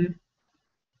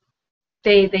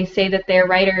 they say that they're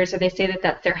writers, or they say that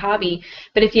that's their hobby.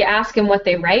 But if you ask them what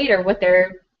they write or what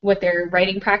their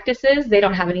writing practice is, they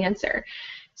don't have an answer.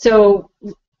 So,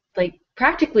 like,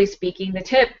 practically speaking, the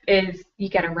tip is you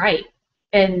gotta write.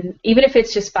 And even if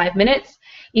it's just 5 minutes,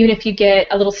 even if you get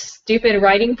a little stupid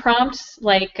writing prompt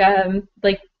like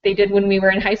they did when we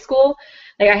were in high school.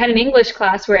 Like, I had an English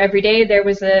class where every day there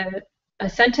was a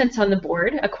sentence on the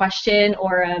board, a question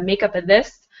or a makeup of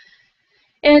this.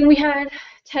 And we had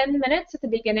 10 minutes at the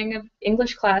beginning of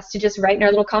English class to just write in our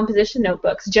little composition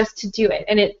notebooks, just to do it.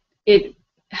 And it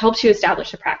helps you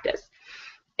establish a practice.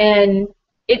 And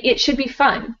it should be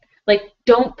fun. Like,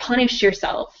 don't punish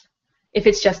yourself if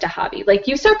it's just a hobby. Like,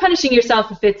 you start punishing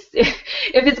yourself if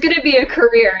it's going to be a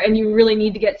career and you really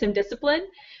need to get some discipline.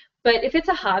 But if it's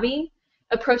a hobby,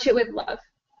 approach it with love.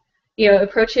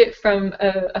 Approach it from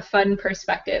a fun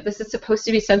perspective. This is supposed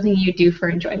to be something you do for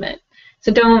enjoyment.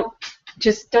 So don't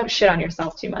shit on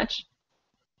yourself too much.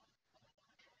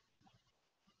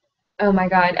 Oh my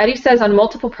God. Eddie says, on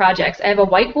multiple projects, I have a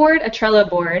whiteboard, a Trello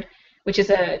board, which is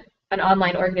an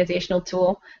online organizational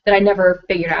tool that I never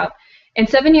figured out, and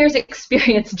 7 years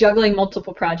experience juggling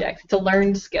multiple projects. It's a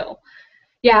learned skill.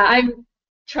 Yeah, I'm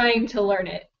trying to learn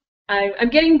it. I'm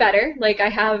getting better. Like, I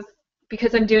have,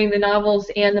 because I'm doing the novels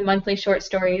and the monthly short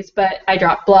stories, but I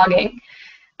dropped blogging.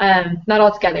 Not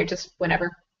altogether, just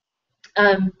whenever.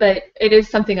 But it is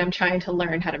something I'm trying to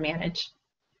learn how to manage.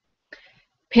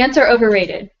 Pants are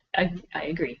overrated. I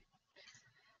agree.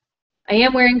 I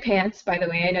am wearing pants, by the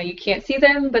way. I know you can't see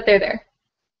them, but they're there.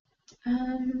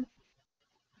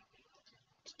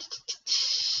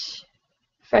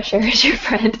 Fresh air is your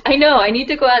friend. I know, I need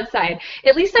to go outside.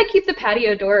 At least I keep the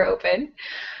patio door open.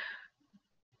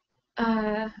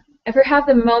 Ever have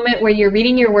the moment where you're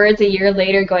reading your words a year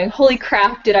later going, holy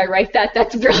crap, did I write that?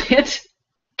 That's brilliant.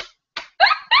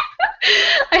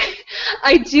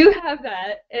 I do have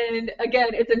that, and again,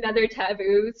 it's another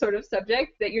taboo sort of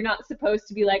subject that you're not supposed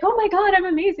to be like, oh my God, I'm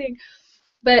amazing.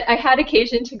 But I had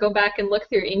occasion to go back and look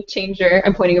through Ink Changer.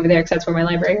 I'm pointing over there because that's where my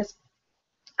library is.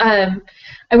 I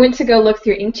went to go look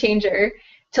through Ink Changer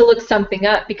to look something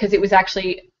up, because it was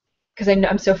actually, because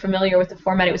I'm so familiar with the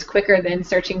format, it was quicker than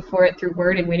searching for it through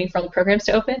Word and waiting for all the programs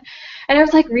to open. And I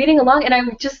was like reading along, and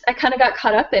I kind of got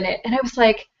caught up in it, and I was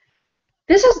like,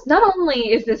 this is, not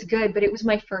only is this good, but it was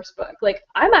my first book. Like,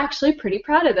 I'm actually pretty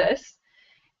proud of this.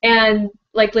 And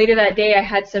like later that day, I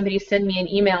had somebody send me an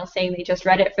email saying they just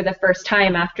read it for the first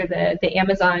time after the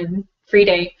Amazon free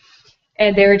day,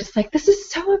 and they were just like, this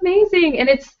is so amazing. And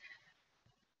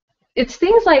it's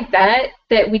things like that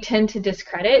that we tend to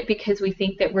discredit because we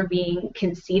think that we're being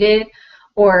conceited,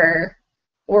 or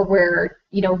we're,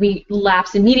 we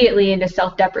lapse immediately into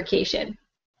self-deprecation.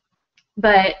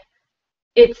 But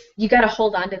you got to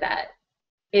hold on to that.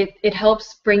 It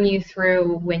helps bring you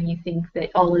through when you think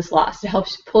that all is lost. It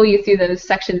helps pull you through those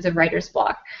sections of writer's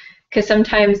block, because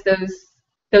sometimes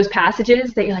those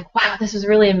passages that you're like, wow, this was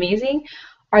really amazing,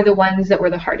 are the ones that were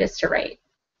the hardest to write.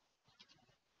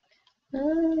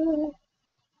 Do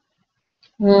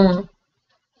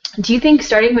you think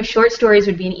starting with short stories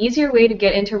would be an easier way to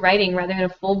get into writing rather than a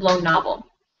full-blown novel?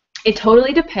 It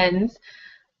totally depends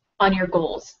on your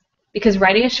goals, because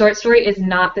writing a short story is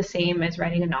not the same as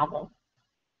writing a novel.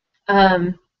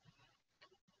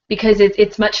 Because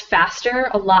it's much faster,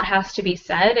 a lot has to be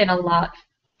said, and a lot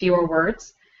fewer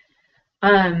words.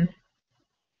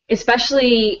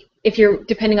 Especially if you're,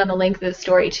 depending on the length of the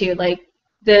story too. Like,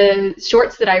 the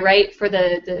shorts that I write for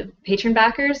the patron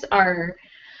backers are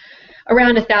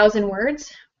around 1,000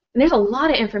 words, and there's a lot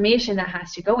of information that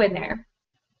has to go in there.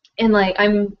 And like,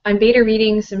 I'm beta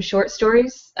reading some short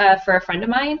stories for a friend of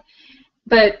mine,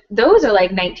 but those are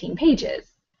like 19 pages.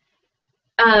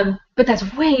 But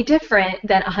that's way different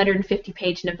than a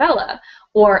 150-page novella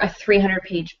or a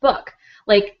 300-page book.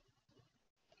 Like,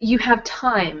 you have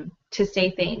time to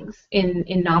say things in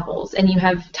novels, and you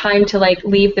have time to like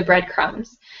leave the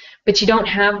breadcrumbs, but you don't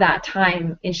have that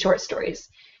time in short stories.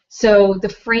 So the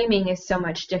framing is so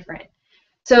much different.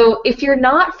 So if you're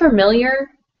not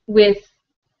familiar with,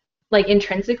 like,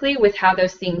 intrinsically with how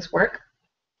those things work,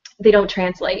 they don't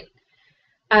translate.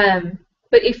 But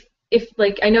if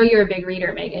like, I know you're a big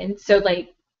reader, Megan, so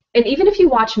like, and even if you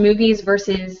watch movies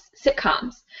versus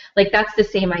sitcoms, like, that's the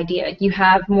same idea. You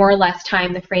have more or less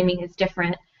time, the framing is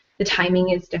different, the timing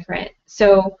is different.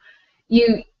 So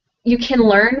you can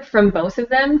learn from both of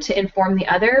them to inform the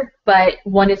other, but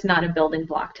one is not a building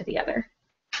block to the other.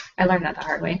 I learned that the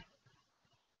hard way,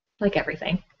 like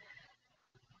everything.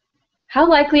 How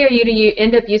likely are you to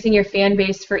end up using your fan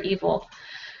base for evil?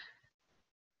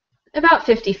 About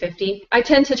 50-50. I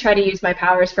tend to try to use my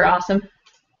powers for awesome.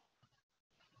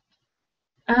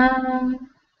 I'm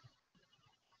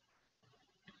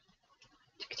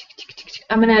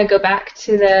going to go back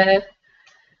to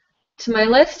my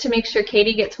list to make sure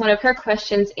Katie gets one of her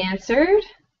questions answered.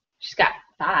 She's got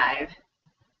 5.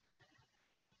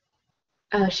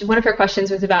 One of her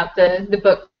questions was about the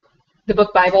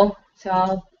book Bible. So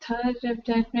I'll touch up.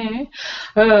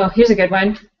 Oh, here's a good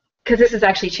one, because this has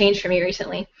actually changed for me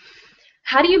recently.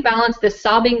 How do you balance the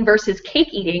sobbing versus cake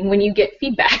eating when you get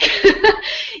feedback?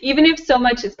 Even if so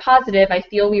much is positive, I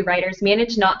feel we writers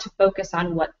manage not to focus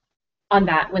on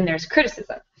that when there's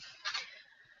criticism.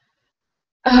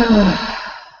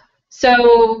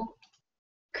 So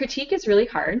critique is really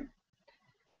hard.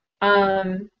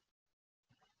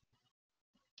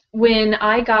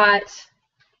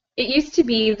 It used to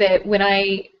be that when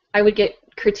I would get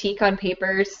critique on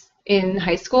papers in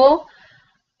high school,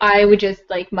 I would just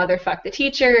like motherfuck the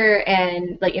teacher,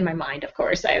 and like, in my mind, of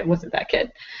course, I wasn't that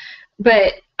kid,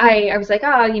 but I was like, oh,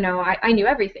 I knew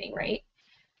everything, right?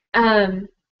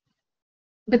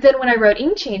 But then when I wrote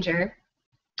Ink Changer,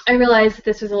 I realized that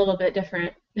this was a little bit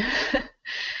different.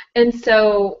 And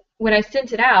so when I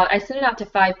sent it out to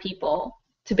 5 people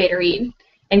to beta read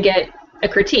and get a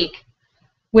critique,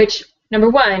 which, number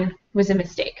one, was a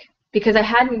mistake, because I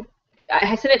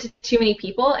sent it to too many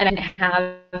people, and I didn't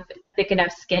have thick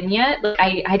enough skin yet. Like,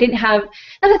 I didn't have,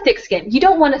 not a thick skin. You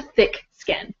don't want a thick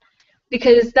skin,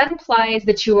 because that implies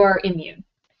that you are immune.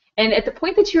 And at the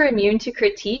point that you're immune to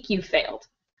critique, you failed,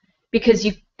 because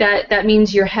that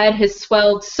means your head has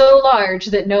swelled so large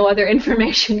that no other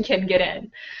information can get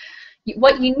in.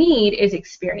 What you need is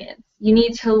experience. You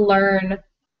need to learn,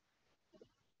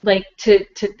 like, to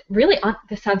really,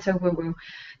 this sounds so woo-woo.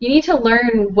 You need to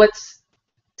learn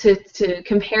to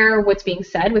compare what's being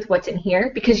said with what's in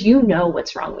here, because you know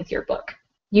what's wrong with your book.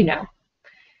 You know.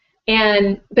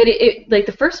 But like,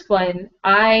 the first one,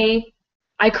 I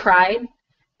cried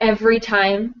every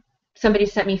time somebody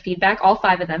sent me feedback, all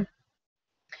 5 of them.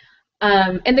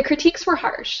 And the critiques were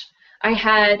harsh. I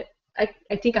had, I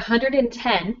think,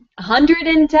 110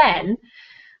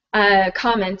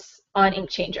 comments on Ink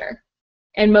Changer,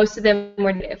 and most of them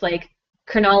were negative, like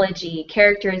chronology,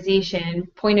 characterization,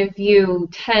 point of view,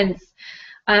 tense,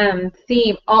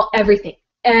 theme, everything.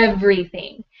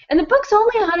 And the book's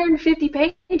only 150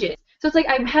 pages, so it's like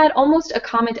I've had almost a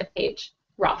comment a page,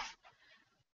 rough.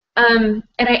 And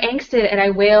I angsted and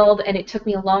I wailed, and it took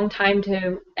me a long time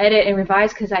to edit and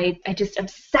revise, because I just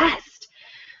obsessed.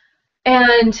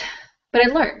 But I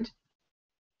learned.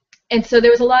 And so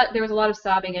there was a lot of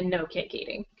sobbing and no cake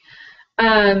eating.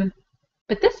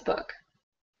 But this book,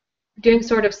 doing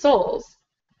Sword of Souls,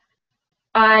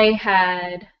 I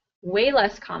had way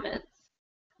less comments,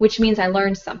 which means I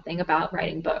learned something about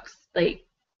writing books. Like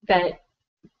that,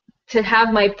 to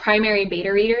have my primary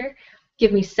beta reader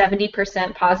give me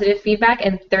 70% positive feedback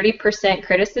and 30%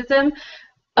 criticism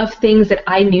of things that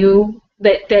I knew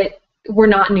that were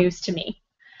not news to me.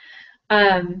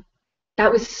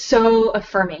 That was so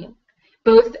affirming,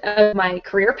 both of my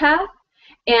career path,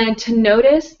 and to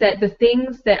notice that the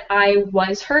things that I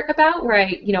was hurt about, where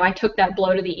I took that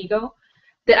blow to the ego,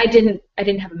 that I didn't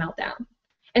have a meltdown,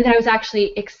 and that I was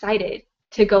actually excited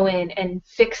to go in and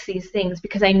fix these things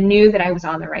because I knew that I was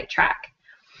on the right track.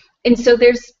 And so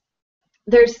there's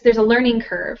a learning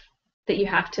curve that you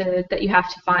have to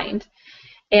find,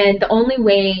 and the only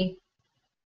way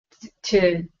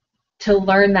to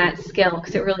learn that skill,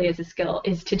 because it really is a skill,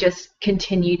 is to just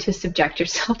continue to subject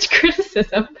yourself to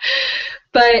criticism.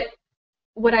 But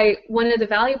one of the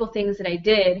valuable things that I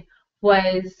did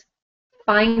was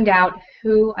find out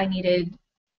who I needed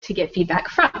to get feedback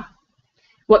from,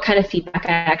 what kind of feedback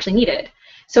I actually needed.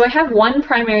 So I have one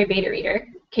primary beta reader.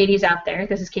 Katie's out there.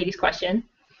 This is Katie's question.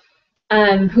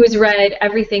 Who's read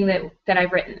everything that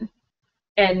I've written,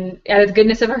 and out of the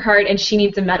goodness of her heart, and she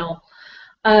needs a medal.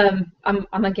 I'm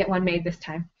gonna get one made this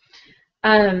time,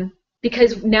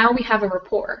 because now we have a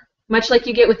rapport. Much like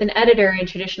you get with an editor in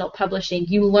traditional publishing,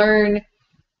 you learn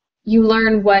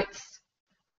what's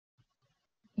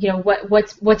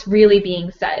really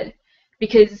being said,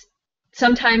 because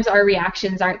sometimes our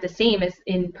reactions aren't the same as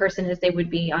in person as they would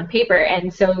be on paper,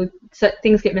 and so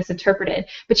things get misinterpreted.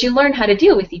 But you learn how to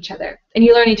deal with each other, and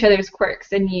you learn each other's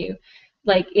quirks, and you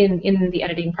in the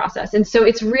editing process. And so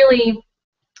it's really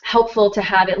helpful to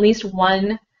have at least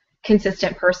one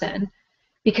consistent person,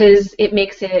 because it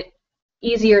makes it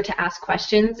easier to ask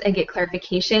questions and get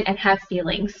clarification and have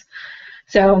feelings.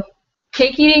 So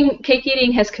cake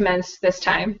eating has commenced this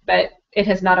time, but it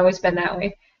has not always been that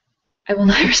way. I will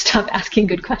never stop asking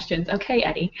good questions. Okay,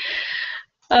 Eddie.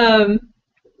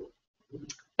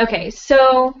 Okay,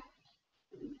 so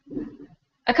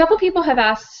a couple people have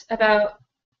asked about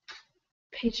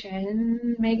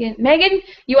Patreon. Megan,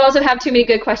 you also have too many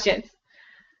good questions.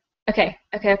 Okay.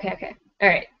 All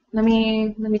right. Let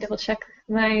me double check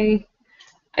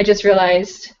I just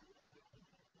realized.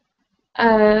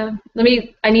 I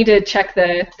need to check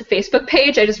the Facebook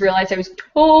page. I just realized I was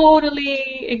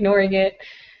totally ignoring it.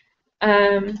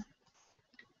 Let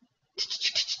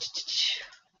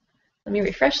me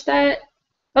refresh that.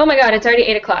 Oh my God, it's already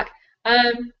 8 o'clock.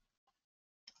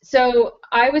 So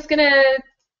I was gonna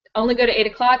only go to 8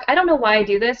 o'clock. I don't know why I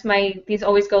do this. These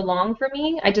always go long for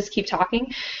me. I just keep talking.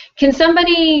 Can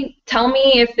somebody tell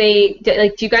me if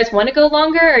do you guys want to go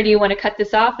longer, or do you want to cut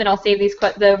this off and I'll save these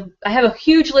I have a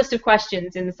huge list of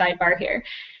questions in the sidebar here.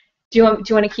 Do you want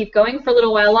to keep going for a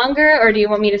little while longer, or do you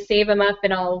want me to save them up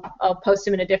and I'll post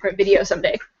them in a different video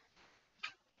someday?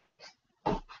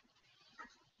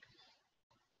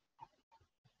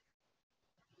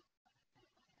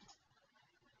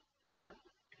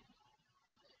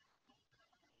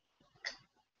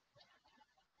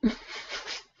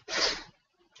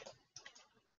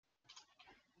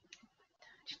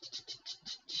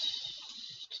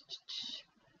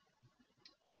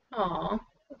 Aw,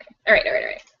 okay. All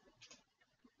right.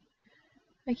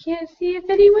 I can't see if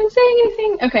anyone's saying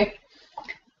anything. Okay.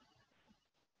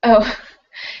 Oh,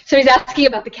 so he's asking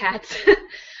about the cats.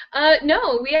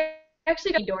 No, we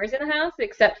actually have doors in the house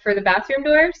except for the bathroom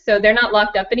doors, so they're not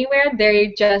locked up anywhere.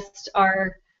 They just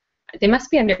are. They must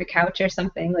be under the couch or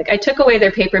something. Like, I took away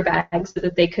their paper bags so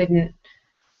that they couldn't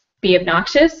be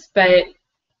obnoxious, but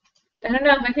I don't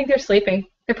know. I think they're sleeping.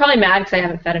 They're probably mad because I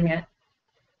haven't fed them yet.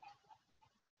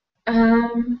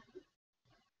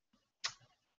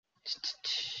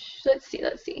 Let's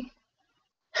see.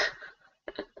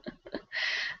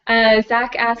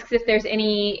 Zach asks if there's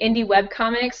any indie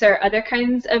webcomics or other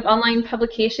kinds of online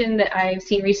publication that I've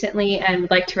seen recently and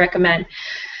would like to recommend.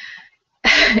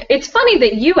 It's funny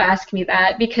that you ask me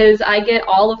that, because I get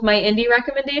all of my indie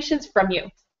recommendations from you.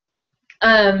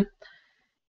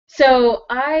 So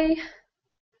I've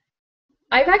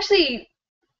actually,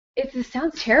 it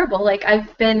sounds terrible, like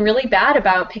I've been really bad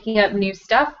about picking up new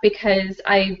stuff because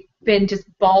I've been just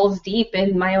balls deep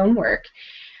in my own work.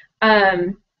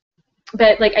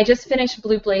 But like, I just finished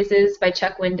Blue Blazes by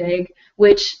Chuck Wendig,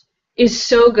 which is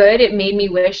so good it made me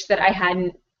wish that I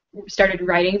hadn't started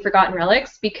writing Forgotten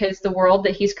Relics, because the world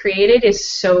that he's created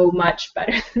is so much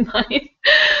better than mine.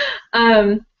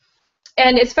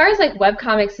 And as far as like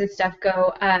webcomics and stuff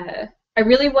go, I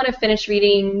really want to finish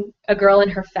reading A Girl in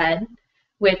Her Fed,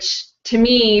 which to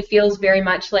me feels very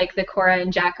much like the Cora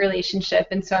and Jack relationship,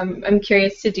 and so I'm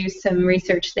curious to do some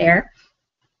research there.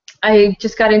 I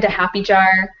just got into Happy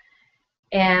Jar,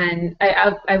 and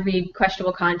I read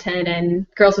questionable content and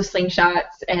Girls with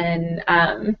Slingshots and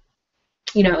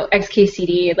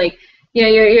XKCD, like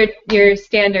your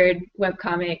standard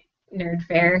webcomic nerd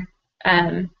fare,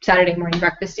 Saturday morning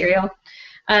breakfast cereal.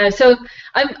 So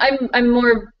I'm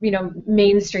more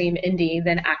mainstream indie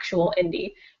than actual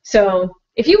indie. So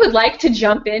if you would like to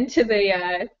jump into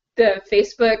the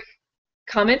Facebook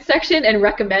comment section and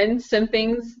recommend some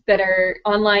things that are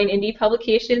online indie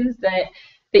publications that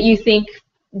you think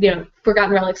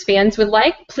Forgotten Relics fans would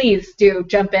like, please do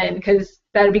jump in, because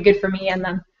that would be good for me and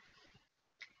them.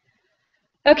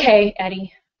 Okay,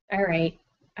 Eddie. All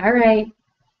right.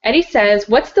 Eddie says,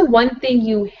 what's the one thing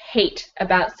you hate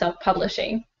about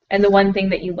self-publishing and the one thing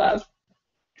that you love?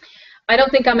 I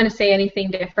don't think I'm going to say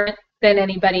anything different than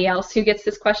anybody else who gets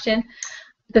this question.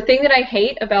 The thing that I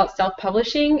hate about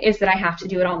self-publishing is that I have to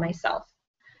do it all myself.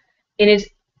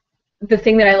 The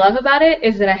thing that I love about it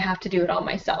is that I have to do it all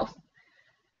myself.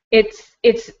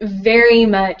 It's very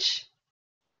much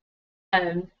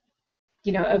a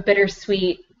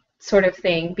bittersweet sort of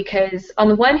thing, because on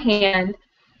the one hand,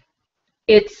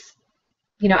 it's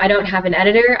I don't have an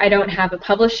editor, I don't have a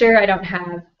publisher, I don't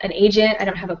have an agent, I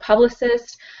don't have a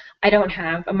publicist, I don't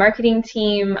have a marketing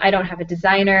team, I don't have a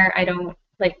designer, I don't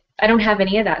have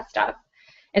any of that stuff.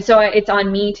 And so it's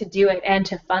on me to do it and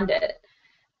to fund it.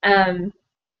 And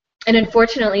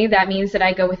unfortunately, that means that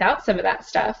I go without some of that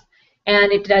stuff.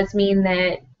 And it does mean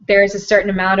that there's a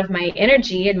certain amount of my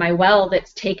energy and my well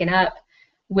that's taken up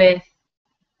with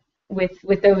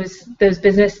those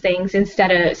business things instead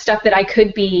of stuff that I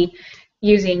could be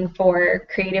using for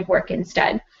creative work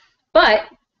instead. But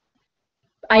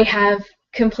I have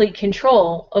complete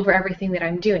control over everything that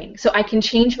I'm doing. So I can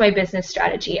change my business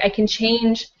strategy. I can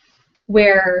change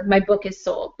where my book is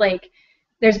sold. Like,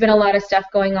 there's been a lot of stuff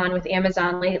going on with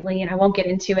Amazon lately, and I won't get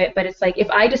into it, but it's like, if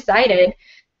I decided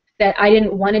that I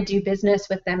didn't want to do business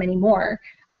with them anymore,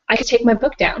 I could take my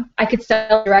book down. I could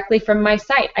sell directly from my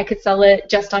site. I could sell it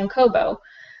just on Kobo.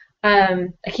 I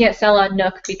can't sell on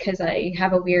Nook because I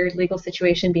have a weird legal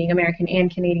situation being American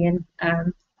and Canadian.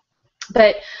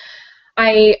 But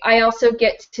I also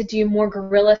get to do more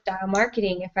guerrilla style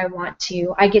marketing if I want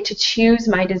to. I get to choose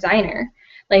my designer.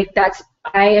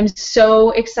 I am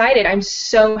so excited. I'm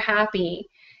so happy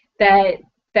that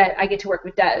I get to work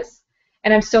with Des.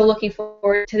 And I'm so looking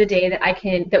forward to the day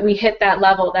that we hit that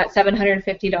level, that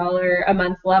 $750 a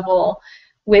month level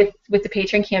with the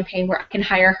patron campaign, where I can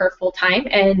hire her full time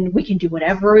and we can do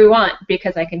whatever we want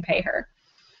because I can pay her.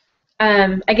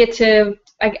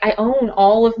 I own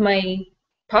all of my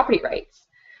property rights.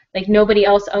 Like, nobody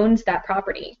else owns that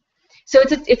property. So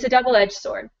it's a double-edged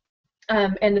sword.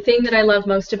 And the thing that I love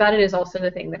most about it is also the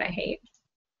thing that I hate.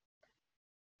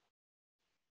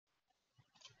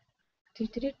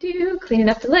 Cleaning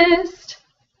up the list.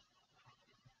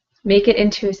 Make it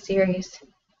into a series.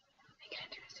 Make it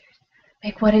into a series.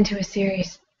 Make what into a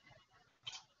series?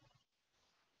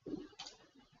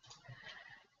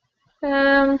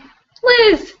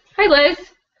 Liz. Hi, Liz.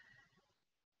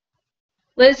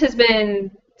 Liz has been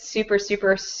super,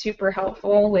 super, super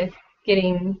helpful with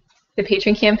getting the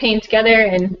patron campaign together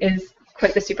and is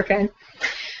quite the super fan.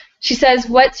 She says,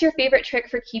 what's your favorite trick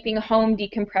for keeping home,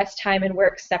 decompressed time, and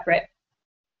work separate?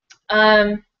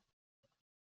 I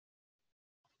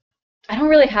don't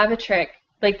really have a trick.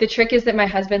 Like, the trick is that my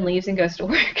husband leaves and goes to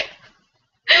work.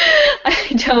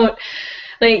 I don't,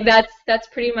 that's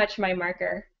pretty much my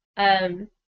marker.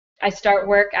 I start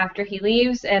work after he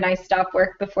leaves, and I stop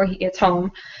work before he gets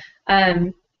home.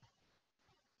 I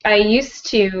used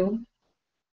to,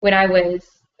 when I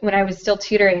was still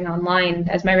tutoring online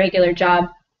as my regular job,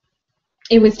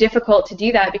 it was difficult to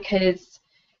do that because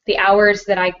the hours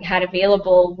that I had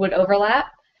available would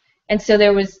overlap. And so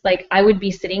there was, I would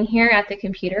be sitting here at the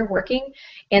computer working,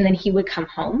 and then he would come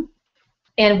home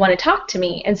and want to talk to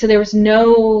me. And so there was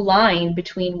no line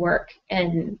between work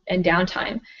and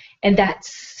downtime. And that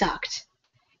sucked.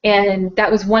 And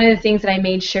that was one of the things that I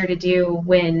made sure to do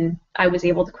when I was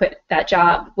able to quit that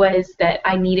job, was that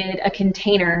I needed a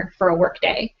container for a work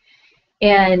day.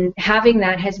 And having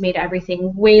that has made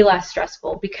everything way less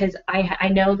stressful, because I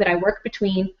know that I work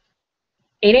between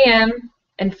 8 a.m.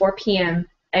 and 4 p.m.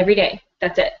 every day.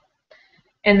 That's it.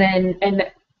 And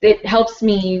it helps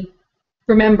me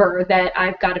remember that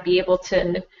I've got to be able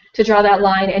to draw that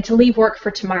line and to leave work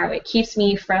for tomorrow. It keeps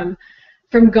me from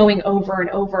going over and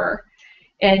over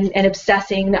and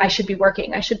obsessing that I should be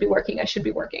working, I should be working, I should be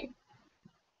working.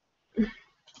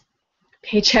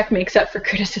 Paycheck makes up for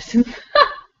criticism.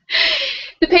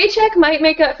 paycheck might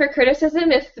make up for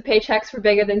criticism if the paychecks were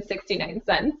bigger than 69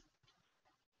 cents.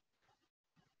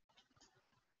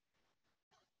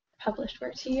 Published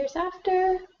work 2 years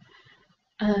after.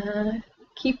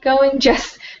 Keep going.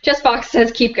 Jess Fox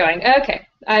says keep going. Okay.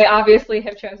 I obviously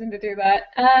have chosen to do that.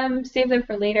 Save them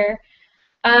for later.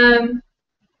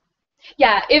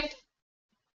 Yeah, if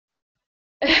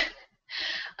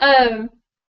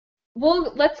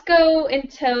let's go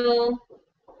until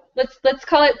let's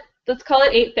call it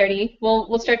 8:30.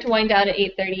 We'll start to wind down at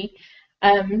 8:30.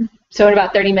 So in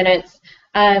about 30 minutes.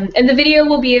 And the video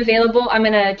will be available. I'm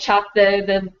going to chop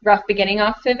the rough beginning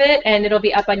off of it, and it'll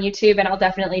be up on YouTube, and I'll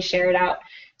definitely share it out.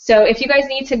 So if you guys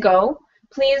need to go,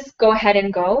 please go ahead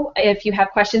and go. If you have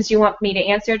questions you want me to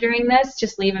answer during this,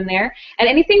 just leave them there. And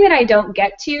anything that I don't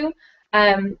get to,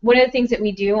 one of the things that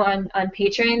we do on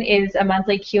Patreon is a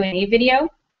monthly Q&A video.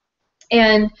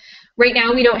 And right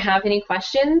now we don't have any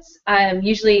questions.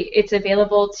 Usually it's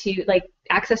available to, like,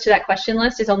 access to that question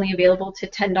list is only available to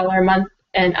 $10 a month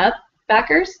and up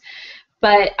backers,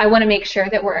 but I want to make sure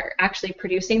that we're actually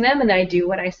producing them and that I do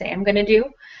what I say I'm going to do.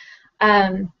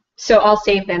 So I'll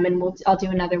save them, and I'll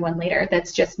do another one later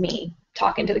that's just me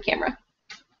talking to the camera.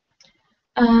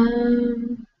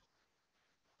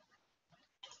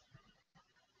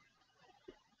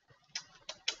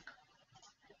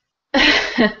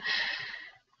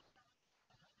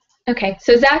 Okay,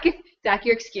 so Zach,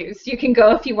 you're excused. You can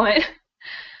go if you want.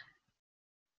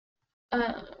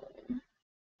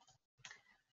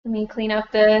 Let me clean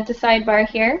up the sidebar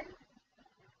here.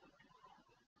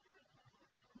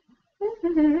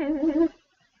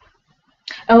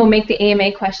 Oh, make the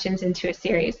AMA questions into a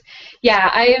series.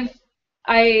 Yeah,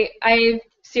 I've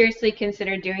seriously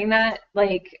considered doing that,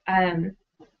 like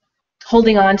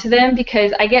holding on to them,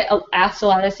 because I get asked a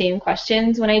lot of the same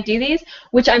questions when I do these,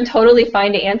 which I'm totally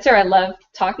fine to answer. I love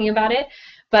talking about it,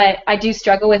 but I do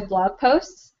struggle with blog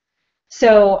posts.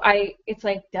 So it's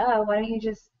like, duh, why don't you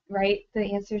just write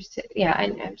the answers to, yeah,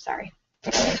 I'm sorry.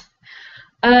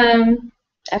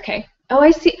 Okay. Oh,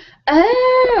 I see.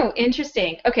 Oh,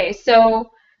 interesting. Okay,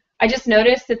 so I just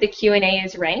noticed that the Q&A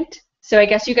is ranked. So I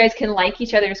guess you guys can like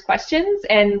each other's questions,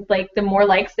 and like the more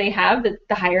likes they have,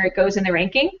 the higher it goes in the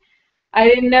ranking. I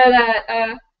didn't know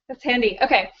that. That's handy.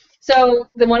 Okay, so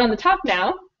the one on the top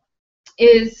now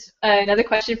is another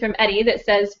question from Eddie that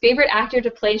says, favorite actor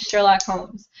to play Sherlock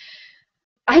Holmes?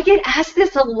 I get asked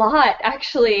this a lot,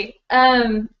 actually,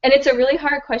 and it's a really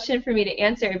hard question for me to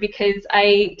answer because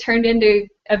I turned into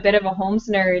a bit of a Holmes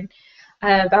nerd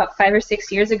about 5 or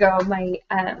 6 years ago.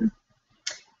 I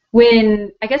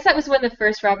guess that was when the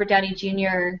first Robert Downey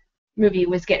Jr. movie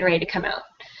was getting ready to come out,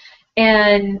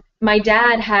 and my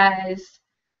dad has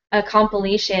a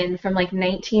compilation from like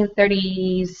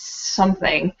 1930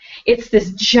 something. It's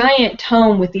this giant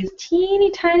tome with these teeny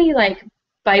tiny like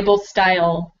Bible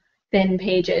style thin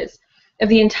pages of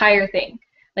the entire thing,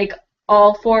 like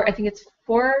all four, I think it's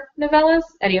 4 novellas,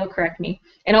 Eddie will correct me,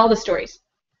 and all the stories.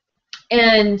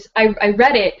 And I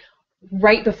read it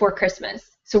right before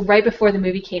Christmas, so right before the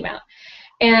movie came out.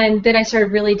 And then I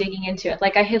started really digging into it.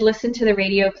 Like, I had listened to the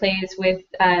radio plays with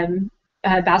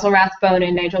Basil Rathbone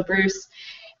and Nigel Bruce,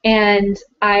 and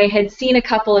I had seen a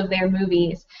couple of their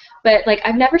movies, but like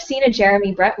I've never seen a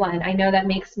Jeremy Brett one. I know that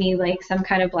makes me like some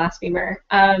kind of blasphemer.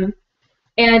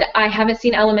 And I haven't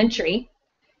seen Elementary.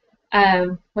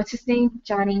 What's his name?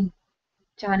 Johnny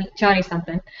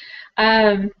something.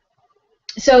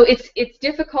 So it's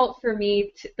difficult for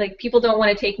me to, like, people don't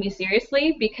want to take me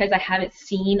seriously because I haven't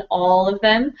seen all of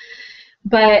them.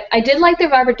 But I did like the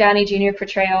Robert Downey Jr.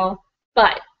 portrayal,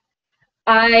 but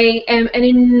I am an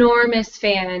enormous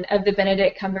fan of the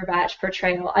Benedict Cumberbatch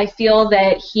portrayal. I feel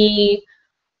that he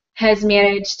has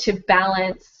managed to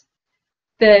balance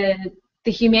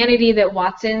the humanity that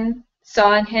Watson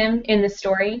saw in him in the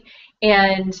story,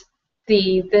 and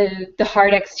the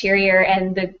hard exterior,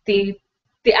 and the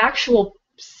actual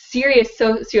serious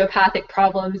sociopathic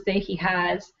problems that he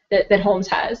has, that Holmes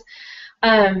has.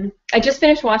 I just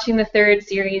finished watching the 3rd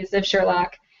series of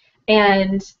Sherlock,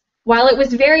 and while it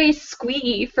was very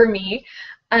squeaky for me,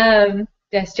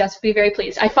 yes, Jess will be very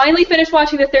pleased. I finally finished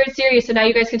watching the 3rd series, so now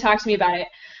you guys can talk to me about it.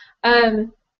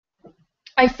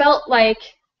 I felt like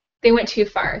they went too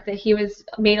far, that he was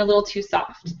made a little too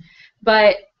soft.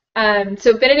 But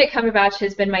so Benedict Cumberbatch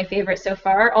has been my favorite so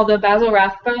far, although Basil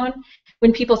Rathbone,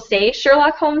 when people say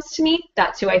Sherlock Holmes to me,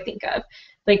 that's who I think of.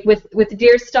 Like with the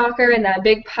deerstalker and that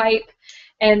big pipe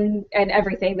and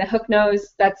everything, the hook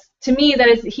nose, that's, to me,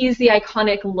 he's the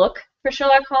iconic look for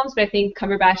Sherlock Holmes, but I think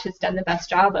Cumberbatch has done the best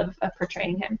job of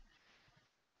portraying him.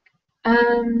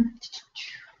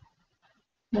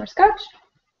 More scotch.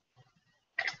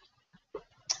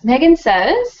 Megan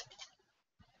says,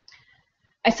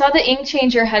 I saw the Ink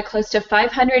Changer had close to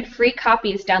 500 free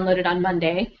copies downloaded on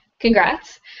Monday.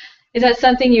 Congrats. Is that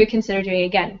something you would consider doing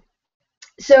again?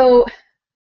 So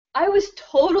I was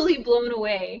totally blown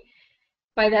away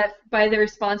by the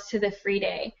response to the free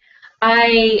day.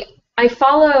 I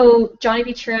follow Johnny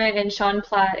V. Truant and Sean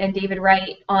Platt and David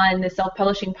Wright on the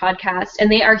Self-Publishing Podcast,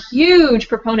 and they are huge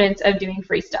proponents of doing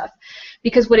free stuff.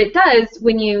 Because what it does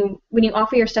when you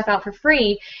offer your stuff out for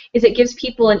free is it gives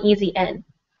people an easy in.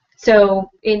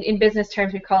 So in business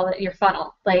terms, we call it your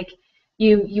funnel. Like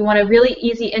you want a really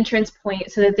easy entrance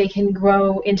point so that they can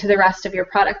grow into the rest of your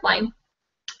product line.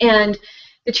 And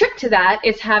the trick to that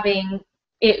is having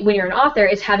it, when you're an author,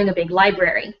 is having a big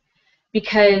library.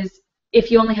 Because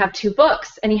if you only have 2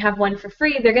 books and you have one for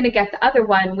free, they're going to get the other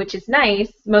one, which is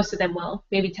nice. Most of them will,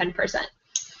 maybe 10%.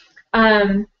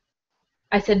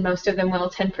 I said most of them will,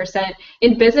 10%.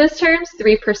 In business terms,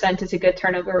 3% is a good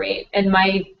turnover rate. And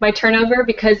my turnover,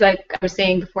 because like I was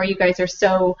saying before, you guys are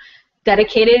so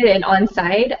dedicated and on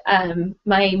side,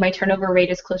 my turnover rate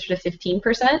is closer to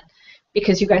 15%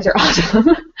 because you guys are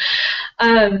awesome.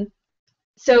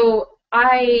 So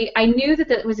I knew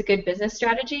that was a good business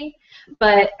strategy,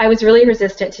 but I was really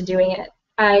resistant to doing it.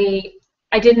 I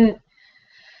didn't,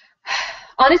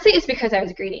 honestly, it's because I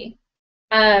was greedy.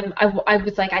 I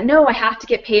was like, I know I have to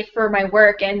get paid for my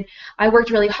work, and I worked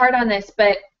really hard on this,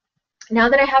 but now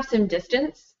that I have some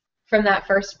distance from that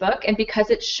first book, and because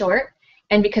it's short,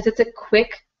 and because it's a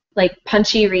quick, like,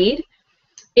 punchy read,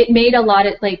 it made a lot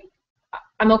of, like,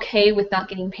 I'm okay with not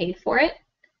getting paid for it.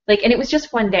 Like, and it was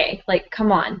just one day. Like,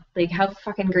 come on. Like, how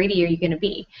fucking greedy are you going to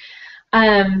be?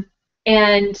 And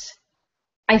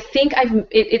I think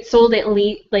it sold at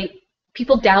least, like,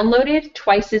 people downloaded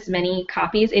twice as many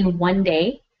copies in one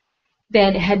day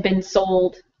than had been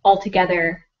sold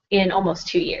altogether in almost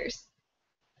 2 years.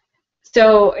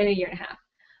 So in a year and a half.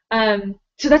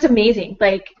 So that's amazing.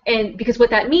 Like, and because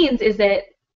what that means is that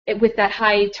with that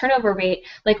high turnover rate,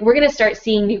 like, we're going to start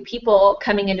seeing new people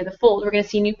coming into the fold. We're going to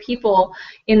see new people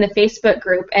in the Facebook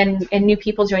group and new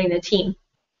people joining the team.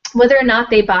 Whether or not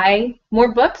they buy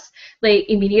more books, like,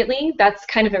 immediately, that's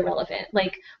kind of irrelevant.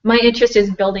 Like, my interest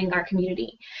is building our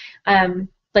community.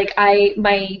 Like,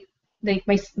 my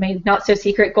not so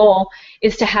secret goal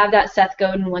is to have that Seth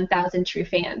Godin 1,000 true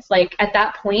fans. Like, at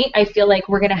that point, I feel like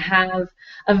we're gonna have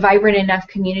a vibrant enough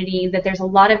community that there's a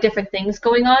lot of different things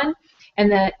going on, and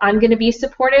that I'm gonna be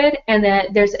supported, and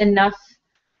that there's enough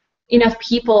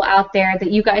people out there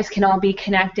that you guys can all be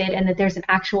connected, and that there's an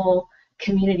actual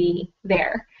community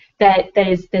there that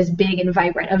is this big and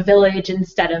vibrant, a village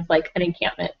instead of like an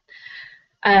encampment.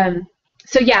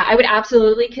 So yeah, I would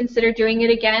absolutely consider doing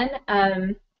it again.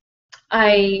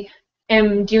 I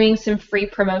am doing some free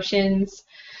promotions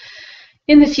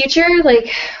in the future.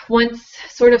 Like, once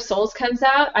Sword of Souls comes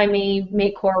out, I may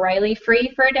make Core Riley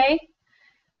free for a day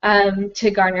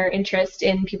to garner interest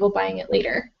in people buying it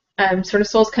later. Sword of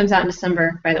Souls comes out in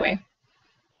December, by the way.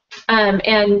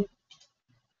 And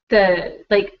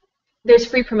there's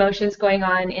free promotions going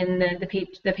on in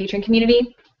the patron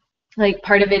community. Like,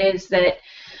 part of it is that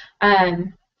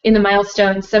in the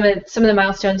milestones, some of the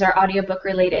milestones are audiobook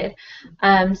related.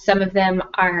 Some of them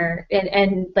are,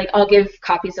 and like, I'll give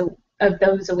copies of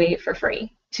those away for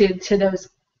free to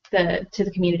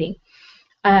the community.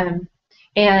 And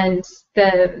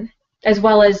as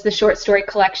well as the short story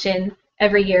collection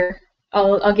every year,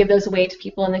 I'll give those away to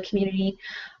people in the community.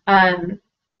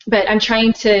 But I'm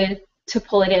trying to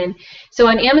pull it in. So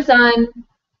on Amazon,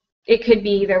 it could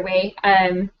be either way.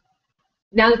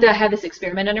 Now that I have this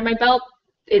experiment under my belt,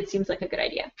 it seems like a good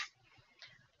idea.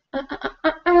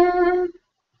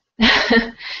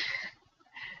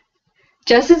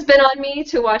 Jess has been on me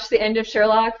to watch the end of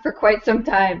Sherlock for quite some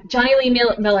time. Johnny Lee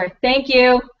Miller, thank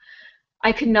you.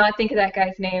 I could not think of that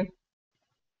guy's name.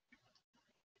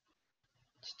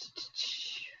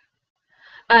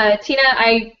 Tina,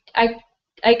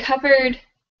 I covered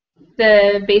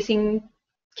the basing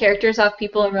characters off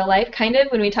people in real life, kind of,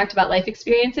 when we talked about life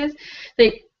experiences.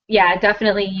 Like, yeah,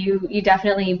 definitely, you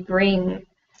definitely bring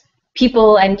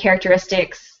people and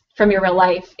characteristics from your real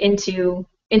life into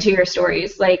your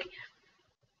stories. Like,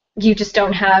 you just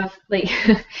don't have, like,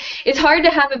 it's hard to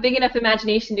have a big enough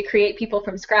imagination to create people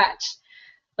from scratch.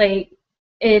 Like,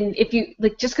 and if you,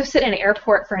 like, just go sit in an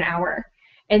airport for an hour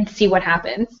and see what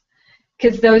happens.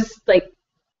 Because those, like,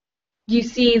 you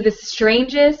see the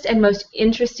strangest and most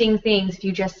interesting things if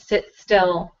you just sit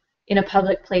still in a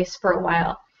public place for a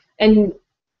while. And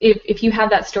if you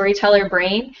have that storyteller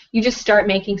brain, you just start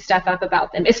making stuff up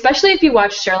about them. Especially if you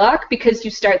watch Sherlock, because you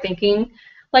start thinking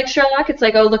like Sherlock. It's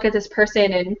like, oh, look at this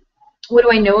person, and what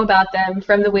do I know about them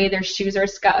from the way their shoes are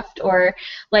scuffed, or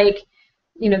like,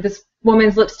 this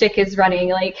woman's lipstick is running.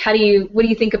 Like, what do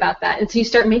you think about that? And so you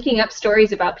start making up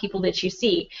stories about people that you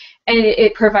see, and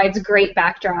it provides great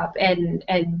backdrop and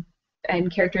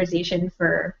characterization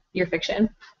for your fiction.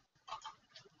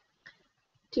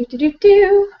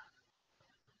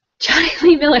 Johnny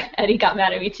Lee Miller. Eddie got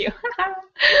mad at me too.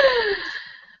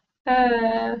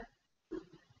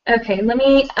 Okay, let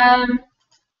me.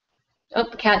 Oh,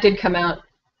 the cat did come out.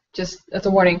 Just as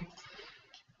a warning.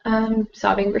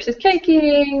 Sobbing versus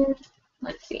caking.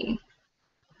 Let's see.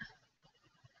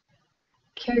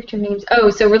 Character names. Oh,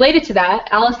 so related to that,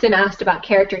 Allison asked about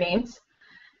character names.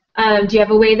 Do you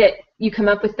have a way that you come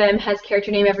up with them? Has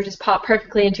character name ever just pop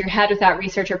perfectly into your head without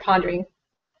research or pondering?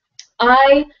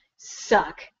 I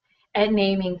suck at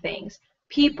naming things.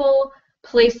 People,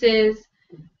 places,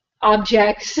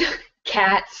 objects,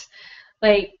 cats.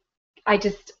 Like,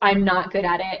 I'm not good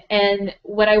at it. And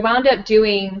what I wound up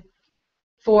doing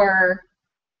for,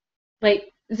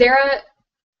 like, Zara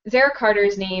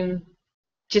Carter's name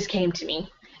just came to me,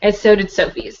 and so did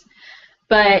Sophie's.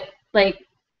 But, like,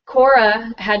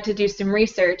 Cora had to do some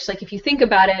research. Like, if you think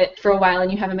about it for a while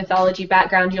and you have a mythology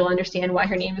background, you'll understand why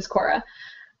her name is Cora.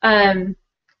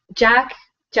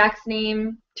 Jack's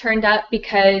name turned up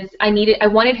because I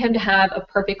wanted him to have a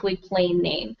perfectly plain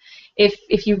name.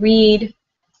 If you read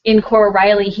in Cora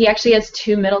Riley, he actually has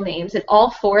 2 middle names, and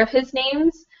all 4 of his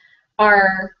names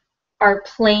are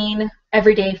plain,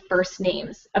 everyday first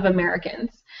names of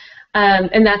Americans.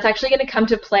 And that's actually going to come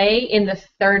to play in the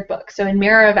 3rd book. So in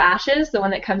Mirror of Ashes, the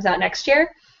one that comes out next year,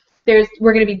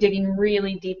 we're going to be digging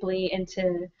really deeply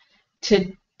into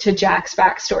Jack's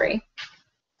backstory.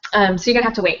 So you're going to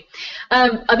have to wait.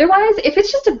 Otherwise, if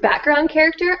it's just a background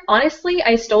character, honestly,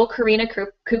 I stole Karina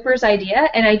Cooper's idea,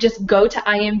 and I just go to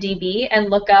IMDb and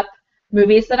look up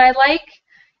movies that I like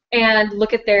and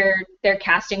look at their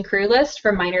cast and crew list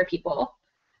for minor people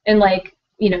and, like,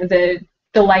 the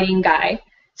lighting guy.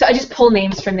 So I just pull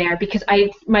names from there because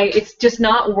it's just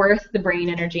not worth the brain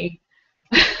energy.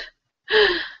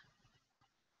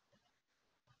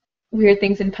 Weird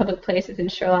things in public places in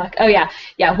Sherlock. Oh, yeah.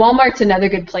 Yeah, Walmart's another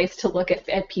good place to look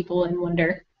at people and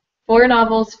wonder. 4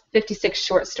 novels, 56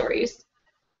 short stories.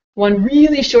 1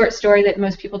 really short story that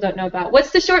most people don't know about.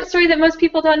 What's the short story that most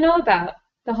people don't know about?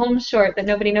 The Holmes short that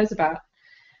nobody knows about.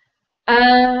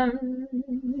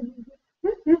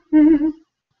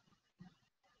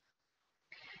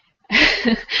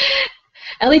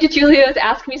 Ellie Di Julio has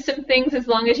asked me some things as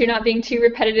long as you're not being too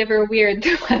repetitive or weird,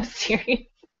 the web series.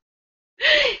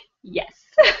 Yes.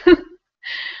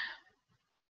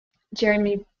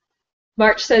 Jeremy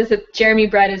March says that Jeremy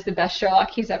Brett is the best Sherlock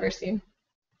he's ever seen.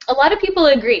 A lot of people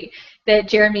agree that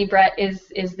Jeremy Brett is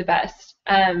the best.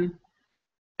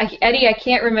 Eddie, I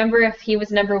can't remember if he was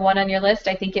 #1 on your list.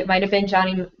 I think it might have been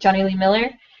Johnny Lee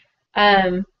Miller.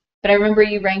 But I remember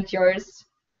you ranked yours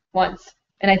once,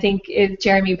 and I think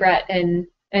Jeremy Brett and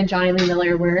Johnny Lee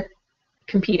Miller were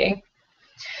competing.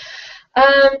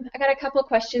 I got a couple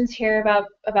questions here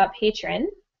about Patron.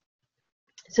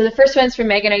 So the first one's from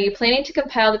Megan. Are you planning to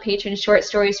compile the Patron short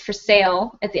stories for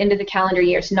sale at the end of the calendar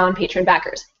year to non-Patron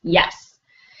backers? Yes.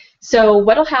 So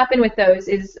what'll happen with those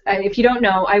is, if you don't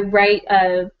know, I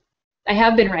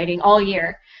have been writing all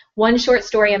year, 1 short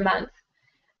story a month,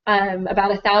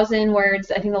 about 1,000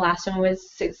 words. I think the last one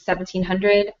was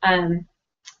 1,700,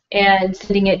 and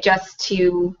sending it just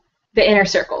to the inner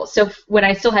circle. So when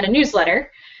I still had a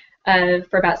newsletter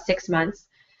for about 6 months,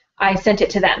 I sent it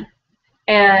to them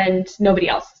and nobody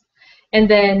else. And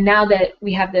then now that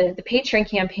we have the Patreon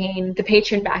campaign, the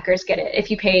Patreon backers get it.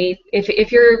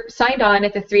 If you're signed on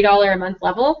at the $3 a month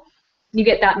level, you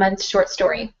get that month's short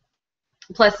story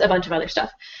plus a bunch of other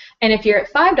stuff. And if you're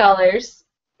at $5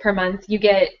 per month, you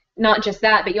get not just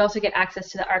that, but you also get access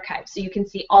to the archive, so you can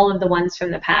see all of the ones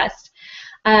from the past.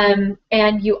 And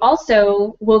you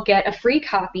also will get a free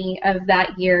copy of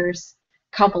that year's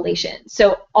compilation.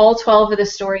 So all 12 of the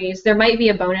stories, there might be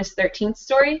a bonus 13th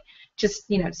story, just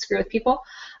to screw with people.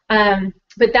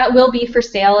 But that will be for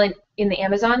sale in the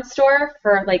Amazon store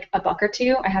for like $1 or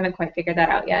 $2. I haven't quite figured that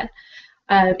out yet.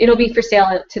 It'll be for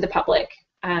sale to the public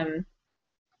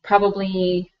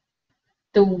probably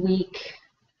the week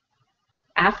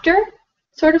after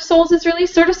Sword of Souls is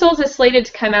released. Sword of Souls is slated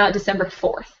to come out December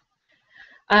 4th.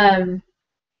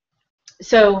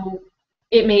 So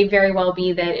it may very well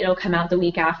be that it'll come out the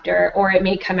week after, or it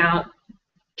may come out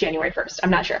January 1st. I'm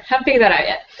not sure. Haven't figured that out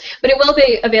yet. But it will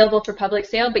be available for public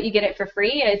sale, but you get it for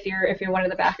free if you're one of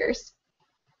the backers.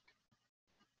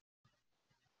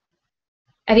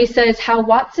 Eddie says, how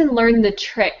Watson learned the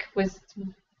trick was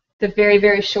the very,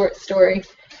 very short story.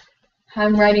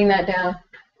 I'm writing that down.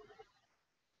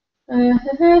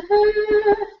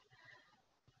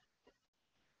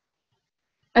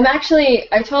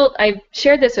 I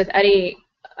shared this with Eddie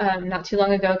not too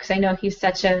long ago because I know he's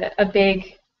such a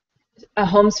big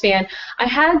Holmes fan. I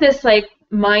had this like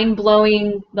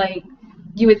mind-blowing, like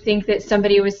you would think that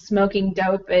somebody was smoking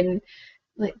dope and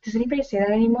like, does anybody say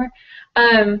that anymore?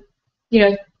 You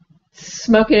know,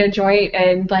 smoking a joint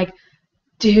and like,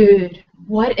 dude,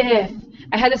 what if?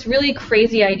 I had this really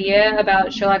crazy idea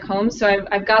about Sherlock Holmes, so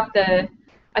I've got a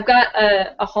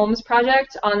Holmes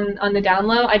project on the down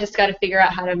low. I just got to figure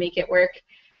out how to make it work.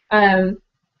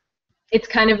 It's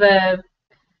kind of a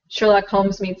Sherlock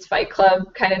Holmes meets Fight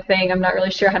Club kind of thing. I'm not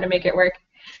really sure how to make it work,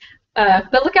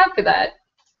 but look out for that.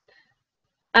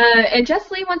 And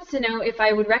Jess Lee wants to know if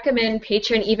I would recommend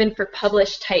Patreon even for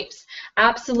published types.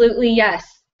 Absolutely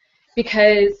yes,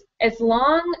 because as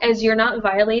long as you're not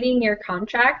violating your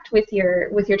contract with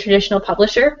your traditional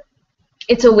publisher,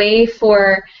 it's a way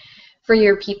for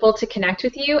your people to connect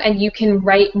with you, and you can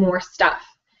write more stuff.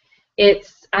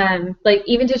 It's like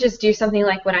even to just do something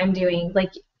like what I'm doing,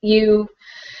 like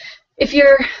if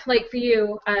you're like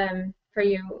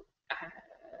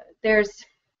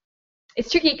it's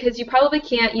tricky because you probably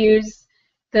can't use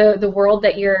the world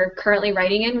that you're currently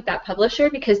writing in with that publisher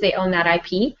because they own that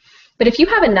IP. But if you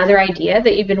have another idea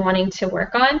that you've been wanting to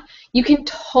work on, you can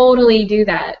totally do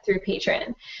that through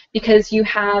Patreon because you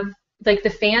have like the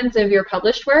fans of your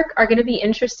published work are going to be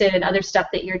interested in other stuff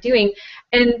that you're doing.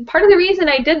 And part of the reason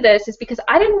I did this is because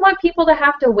I didn't want people to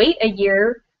have to wait a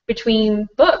year between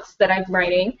books that I'm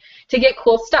writing to get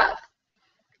cool stuff.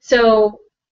 So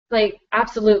like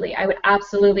absolutely, I would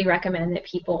absolutely recommend that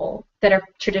people that are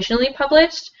traditionally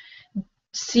published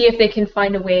see if they can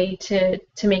find a way to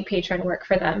make Patreon work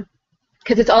for them.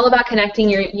 Because it's all about connecting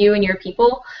you and your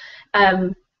people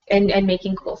and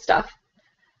making cool stuff.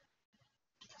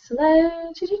 So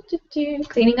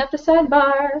cleaning up the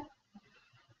sidebar.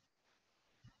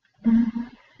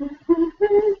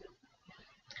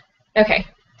 Okay.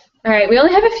 All right. We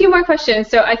only have a few more questions,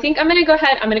 so I think I'm going to go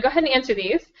ahead and answer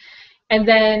these, and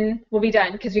then we'll be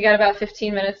done because we got about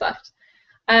 15 minutes left.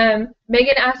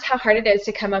 Megan asked how hard it is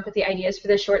to come up with the ideas for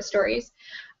the short stories.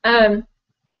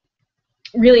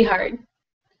 Really hard.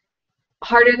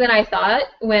 Harder than I thought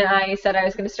when I said I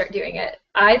was going to start doing it.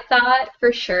 I thought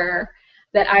for sure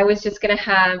that I was just going to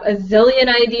have a zillion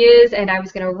ideas and I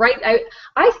was going to write.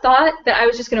 I thought that I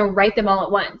was just going to write them all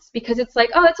at once because it's like,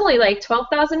 oh, it's only like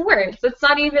 12,000 words. That's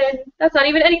not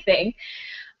even anything.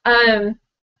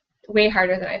 Way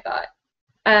harder than I thought.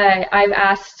 I've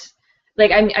asked,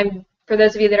 like, I'm for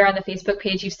those of you that are on the Facebook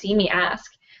page, you see me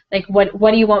ask, like,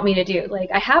 what do you want me to do? Like,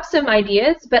 I have some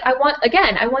ideas, but I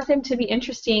want them to be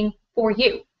interesting for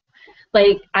you.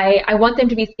 Like, I want them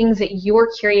to be things that you're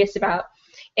curious about.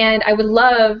 And I would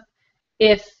love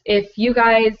if you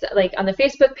guys, like, on the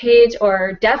Facebook page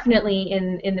or definitely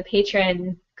in the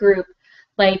Patreon group,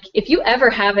 like, if you ever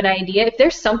have an idea, if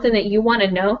there's something that you want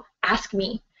to know, ask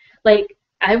me. Like,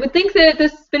 I would think that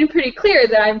this has been pretty clear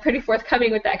that I'm pretty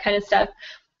forthcoming with that kind of stuff.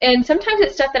 And sometimes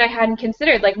it's stuff that I hadn't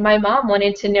considered. Like, my mom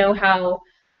wanted to know how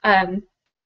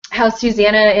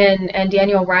Susanna and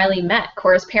Daniel Riley met,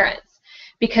 Cora's parents,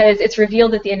 because it's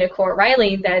revealed at the end of Cora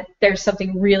Riley that there's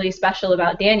something really special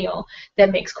about Daniel that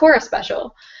makes Cora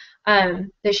special,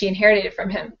 that she inherited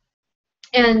from him.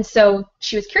 And so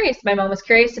she was curious. My mom was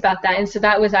curious about that, and so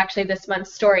that was actually this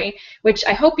month's story, which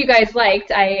I hope you guys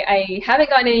liked. I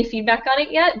haven't gotten any feedback on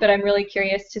it yet, but I'm really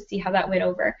curious to see how that went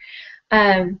over.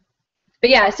 But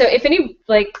yeah, so if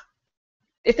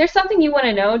there's something you want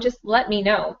to know, just let me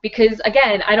know, because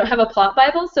again, I don't have a plot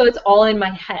Bible, so it's all in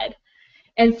my head.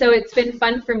 And so it's been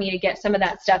fun for me to get some of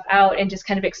that stuff out and just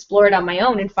kind of explore it on my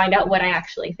own and find out what I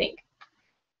actually think.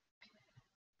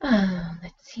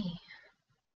 Let's see.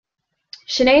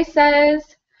 Shanae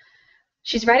says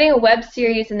she's writing a web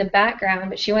series in the background,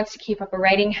 but she wants to keep up a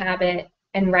writing habit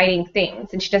and writing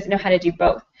things, and she doesn't know how to do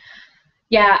both.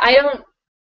 Yeah,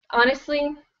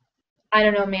 honestly, I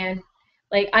don't know, man.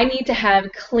 Like, I need to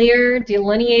have clear,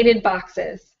 delineated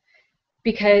boxes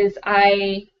because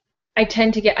I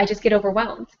just get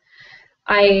overwhelmed.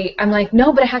 I'm like,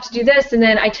 no, but I have to do this, and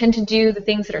then I tend to do the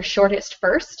things that are shortest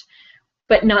first,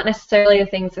 but not necessarily the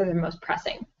things that are the most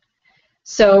pressing.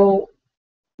 So,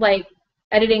 like,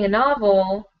 editing a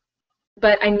novel,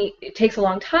 but it takes a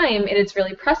long time, and it's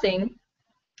really pressing,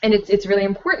 and it's really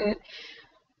important.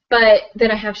 But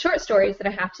then I have short stories that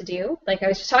I have to do, like I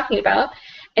was just talking about,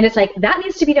 and it's like, that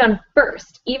needs to be done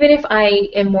first. Even if I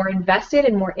am more invested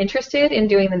and more interested in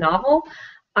doing the novel,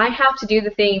 I have to do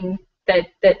the thing that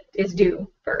is due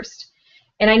first.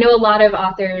 And I know a lot of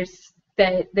authors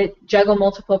that juggle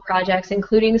multiple projects,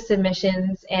 including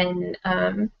submissions, and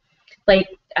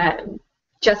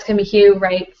Jessica Mahue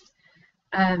writes,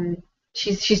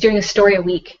 she's doing a story a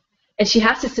week, and she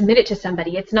has to submit it to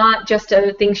somebody. It's not just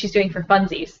a thing she's doing for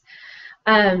funsies,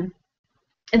 and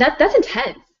that's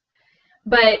intense.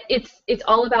 But it's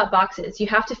all about boxes. You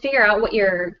have to figure out what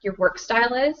your work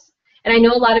style is. And I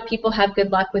know a lot of people have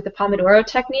good luck with the Pomodoro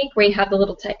technique, where you have the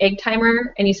little egg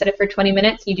timer and you set it for 20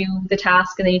 minutes. You do the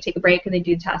task and then you take a break, and then you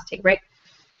do the task, take a break.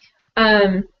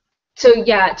 So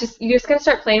yeah, you just gotta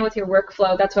start playing with your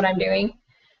workflow. That's what I'm doing,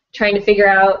 trying to figure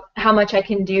out how much I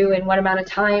can do in what amount of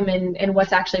time, and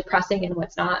what's actually pressing and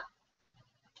what's not.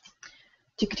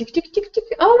 Oh,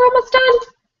 we're almost done.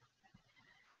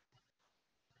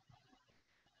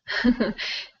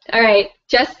 All right,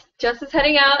 Jess is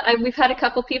heading out. We've had a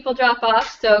couple people drop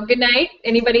off, so good night.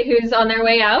 Anybody who's on their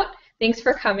way out, thanks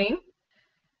for coming.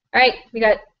 All right, we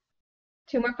got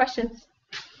 2 more questions.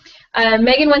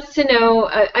 Megan wants to know,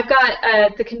 I've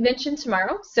got the convention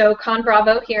tomorrow, so Con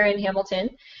Bravo here in Hamilton.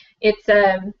 It's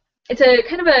a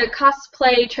kind of a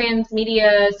cosplay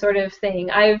transmedia sort of thing.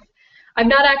 I've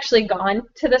not actually gone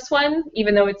to this one,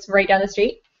 even though it's right down the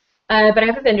street. But I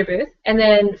have a vendor booth, and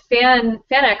then Fan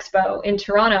Expo in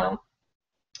Toronto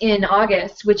in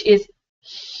August, which is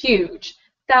huge,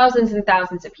 thousands and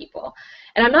thousands of people.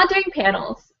 And I'm not doing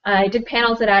panels. I did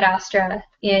panels at Ad Astra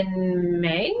in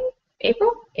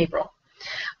April.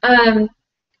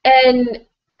 And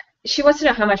she wants to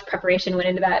know how much preparation went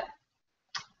into that.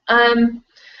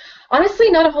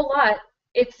 Honestly, not a whole lot.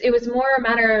 It was more a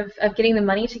matter of getting the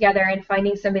money together and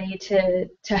finding somebody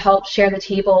to help share the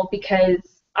table, because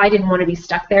I didn't want to be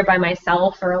stuck there by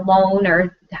myself or alone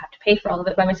or have to pay for all of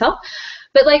it by myself.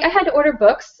 But like, I had to order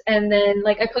books, and then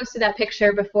like I posted that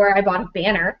picture before I bought a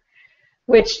banner,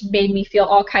 which made me feel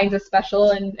all kinds of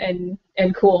special and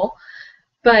cool.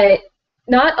 But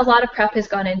not a lot of prep has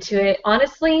gone into it.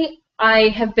 Honestly, I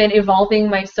have been evolving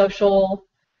my social,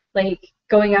 like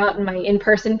going out and my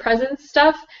in-person presence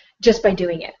stuff, just by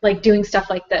doing it, like doing stuff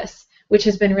like this, which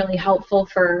has been really helpful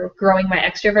for growing my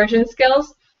extroversion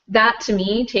skills. That to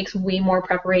me takes way more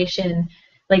preparation,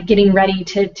 like getting ready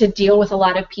to deal with a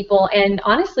lot of people, and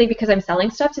honestly, because I'm selling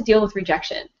stuff, to deal with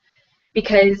rejection,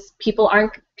 because people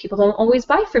don't always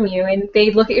buy from you, and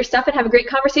they look at your stuff and have a great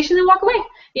conversation and walk away.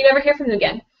 You never hear from them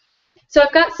again. So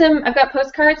I've got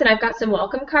postcards, and I've got some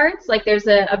welcome cards. Like there's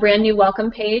a brand new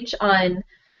welcome page on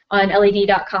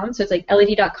led.com, so it's like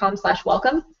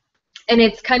led.com/welcome, and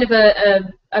it's kind of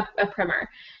a primer.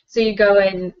 So you go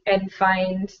and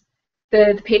find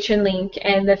the patron link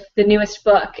and the newest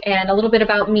book and a little bit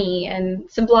about me and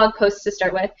some blog posts to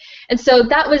start with. And so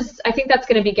I think that's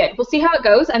going to be good. We'll see how it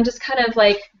goes. I'm just kind of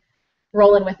like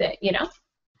rolling with it, you know.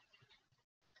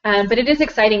 But it is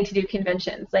exciting to do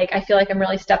conventions. Like, I feel like I'm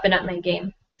really stepping up my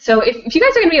game. So if you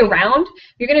guys are going to be around,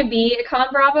 if you're going to be at Con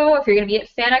Bravo, if you're going to be at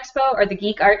Fan Expo or the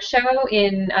Geek Art Show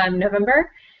in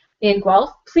November in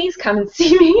Guelph, please come and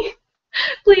see me.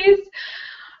 Please.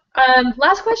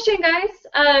 Last question, guys.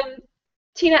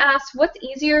 Tina asks, what's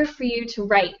easier for you to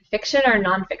write, fiction or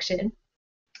nonfiction?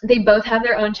 They both have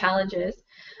their own challenges.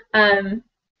 Nonfiction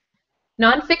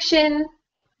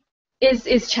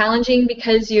is challenging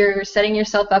because you're setting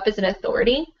yourself up as an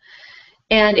authority,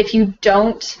 and if you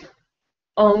don't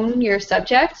own your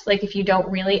subject, like if you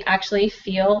don't really actually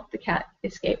feel, the cat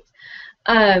escaped,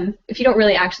 if you don't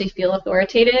really actually feel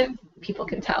authoritative, people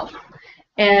can tell.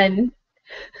 And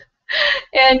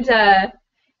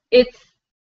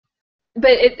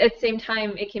but at the same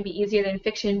time, it can be easier than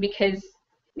fiction because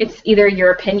it's either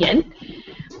your opinion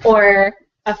or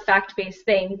a fact-based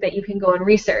thing that you can go and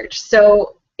research.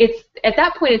 So at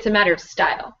that point, it's a matter of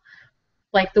style,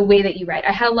 like the way that you write.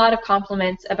 I had a lot of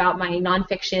compliments about my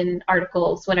nonfiction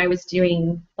articles when I was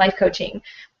doing life coaching,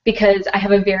 because I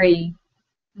have a very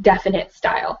definite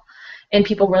style, and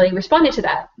people really responded to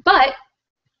that. But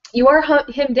you are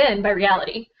hemmed in by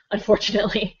reality,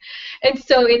 unfortunately. And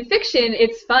so in fiction,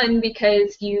 it's fun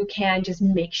because you can just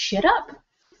make shit up.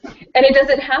 And it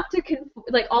doesn't have to,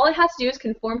 all it has to do is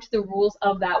conform to the rules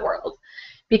of that world,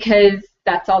 because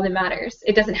that's all that matters.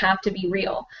 It doesn't have to be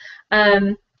real.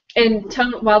 And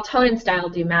while tone and style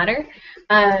do matter,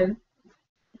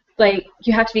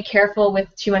 you have to be careful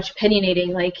with too much opinionating.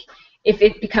 Like, if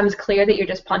it becomes clear that you're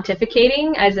just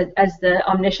pontificating as the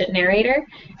omniscient narrator,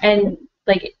 and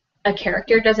like a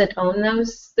character doesn't own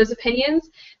those opinions,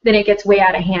 then it gets way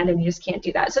out of hand and you just can't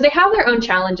do that. So they have their own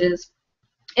challenges,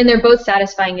 and they're both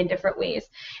satisfying in different ways.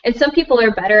 And some people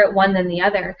are better at one than the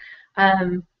other.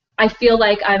 I feel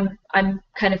like I'm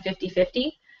kind of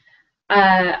 50-50.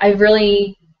 I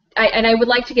really I would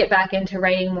like to get back into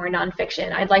writing more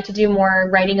nonfiction. I'd like to do more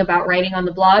writing about writing on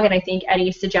the blog, and I think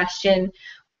Eddie's suggestion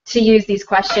to use these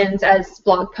questions as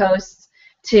blog posts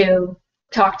to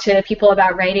talk to people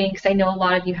about writing, because I know a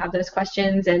lot of you have those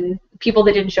questions, and people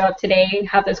that didn't show up today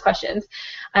have those questions.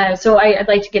 So I'd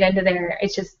like to get into there.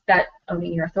 It's just that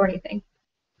owning your authority thing.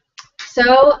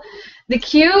 So the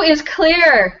queue is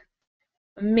clear.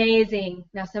 Amazing.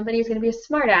 Now somebody's going to be a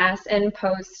smartass and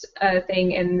post a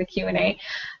thing in the Q&A.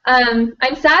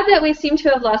 I'm sad that we seem to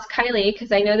have lost Kylie,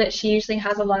 because I know that she usually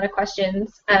has a lot of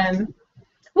questions.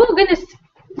 Oh, goodness.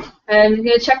 I'm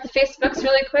going to check the Facebooks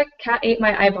really quick. Cat ate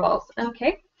my eyeballs.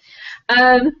 Okay.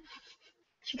 You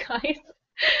guys.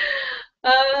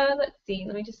 Let's see.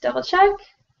 Let me just double check.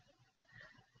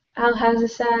 Al has a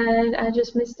said, I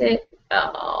just missed it.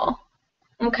 Oh.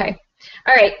 Okay.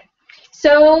 All right.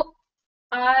 So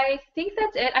I think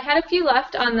that's it. I had a few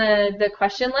left on the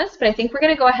question list, but I think we're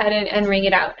going to go ahead and ring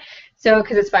it out. So,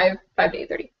 because it's 5 to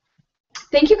 8:30.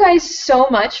 Thank you guys so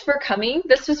much for coming.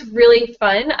 This was really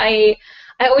fun. I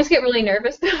always get really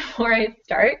nervous before I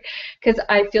start because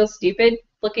I feel stupid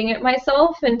looking at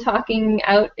myself and talking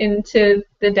out into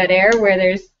the dead air where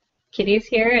there's kitties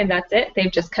here, and that's it.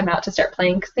 They've just come out to start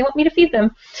playing because they want me to feed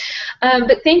them.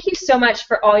 But thank you so much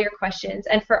for all your questions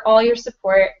and for all your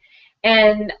support.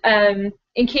 And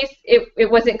in case it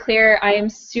wasn't clear, I am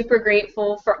super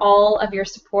grateful for all of your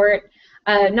support,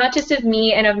 not just of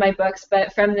me and of my books,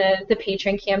 but from the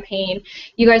patron campaign.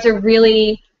 You guys are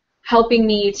really helping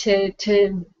me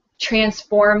to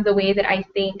transform the way that I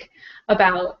think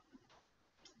about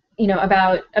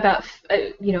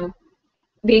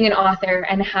being an author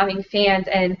and having fans,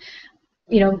 and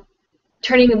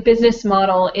turning a business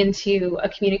model into a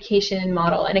communication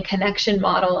model and a connection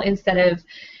model instead of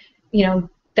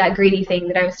that greedy thing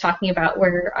that I was talking about,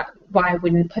 where why I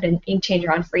wouldn't put an ink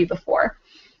changer on free before.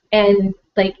 And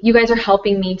like, you guys are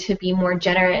helping me to be more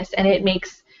generous, and it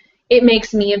makes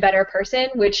me a better person,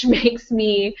 which makes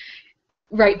me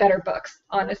write better books,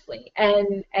 honestly.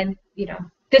 And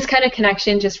this kind of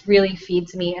connection just really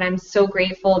feeds me, and I'm so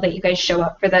grateful that you guys show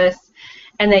up for this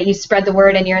and that you spread the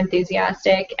word and you're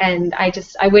enthusiastic, and I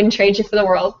wouldn't trade you for the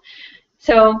world.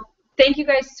 So thank you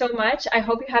guys so much. I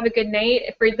hope you have a good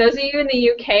night. For those of you in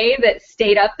the UK that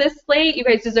stayed up this late, you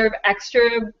guys deserve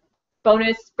extra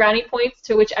bonus brownie points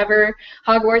to whichever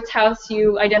Hogwarts house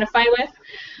you identify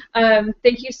with.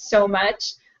 Thank you so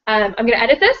much. I'm going to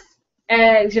edit this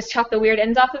and just chop the weird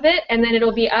ends off of it, and then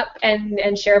it'll be up and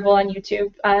shareable on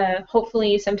YouTube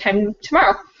hopefully sometime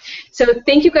tomorrow. So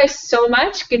thank you guys so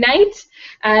much. Good night.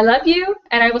 I love you,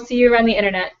 and I will see you around the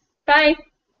internet. Bye.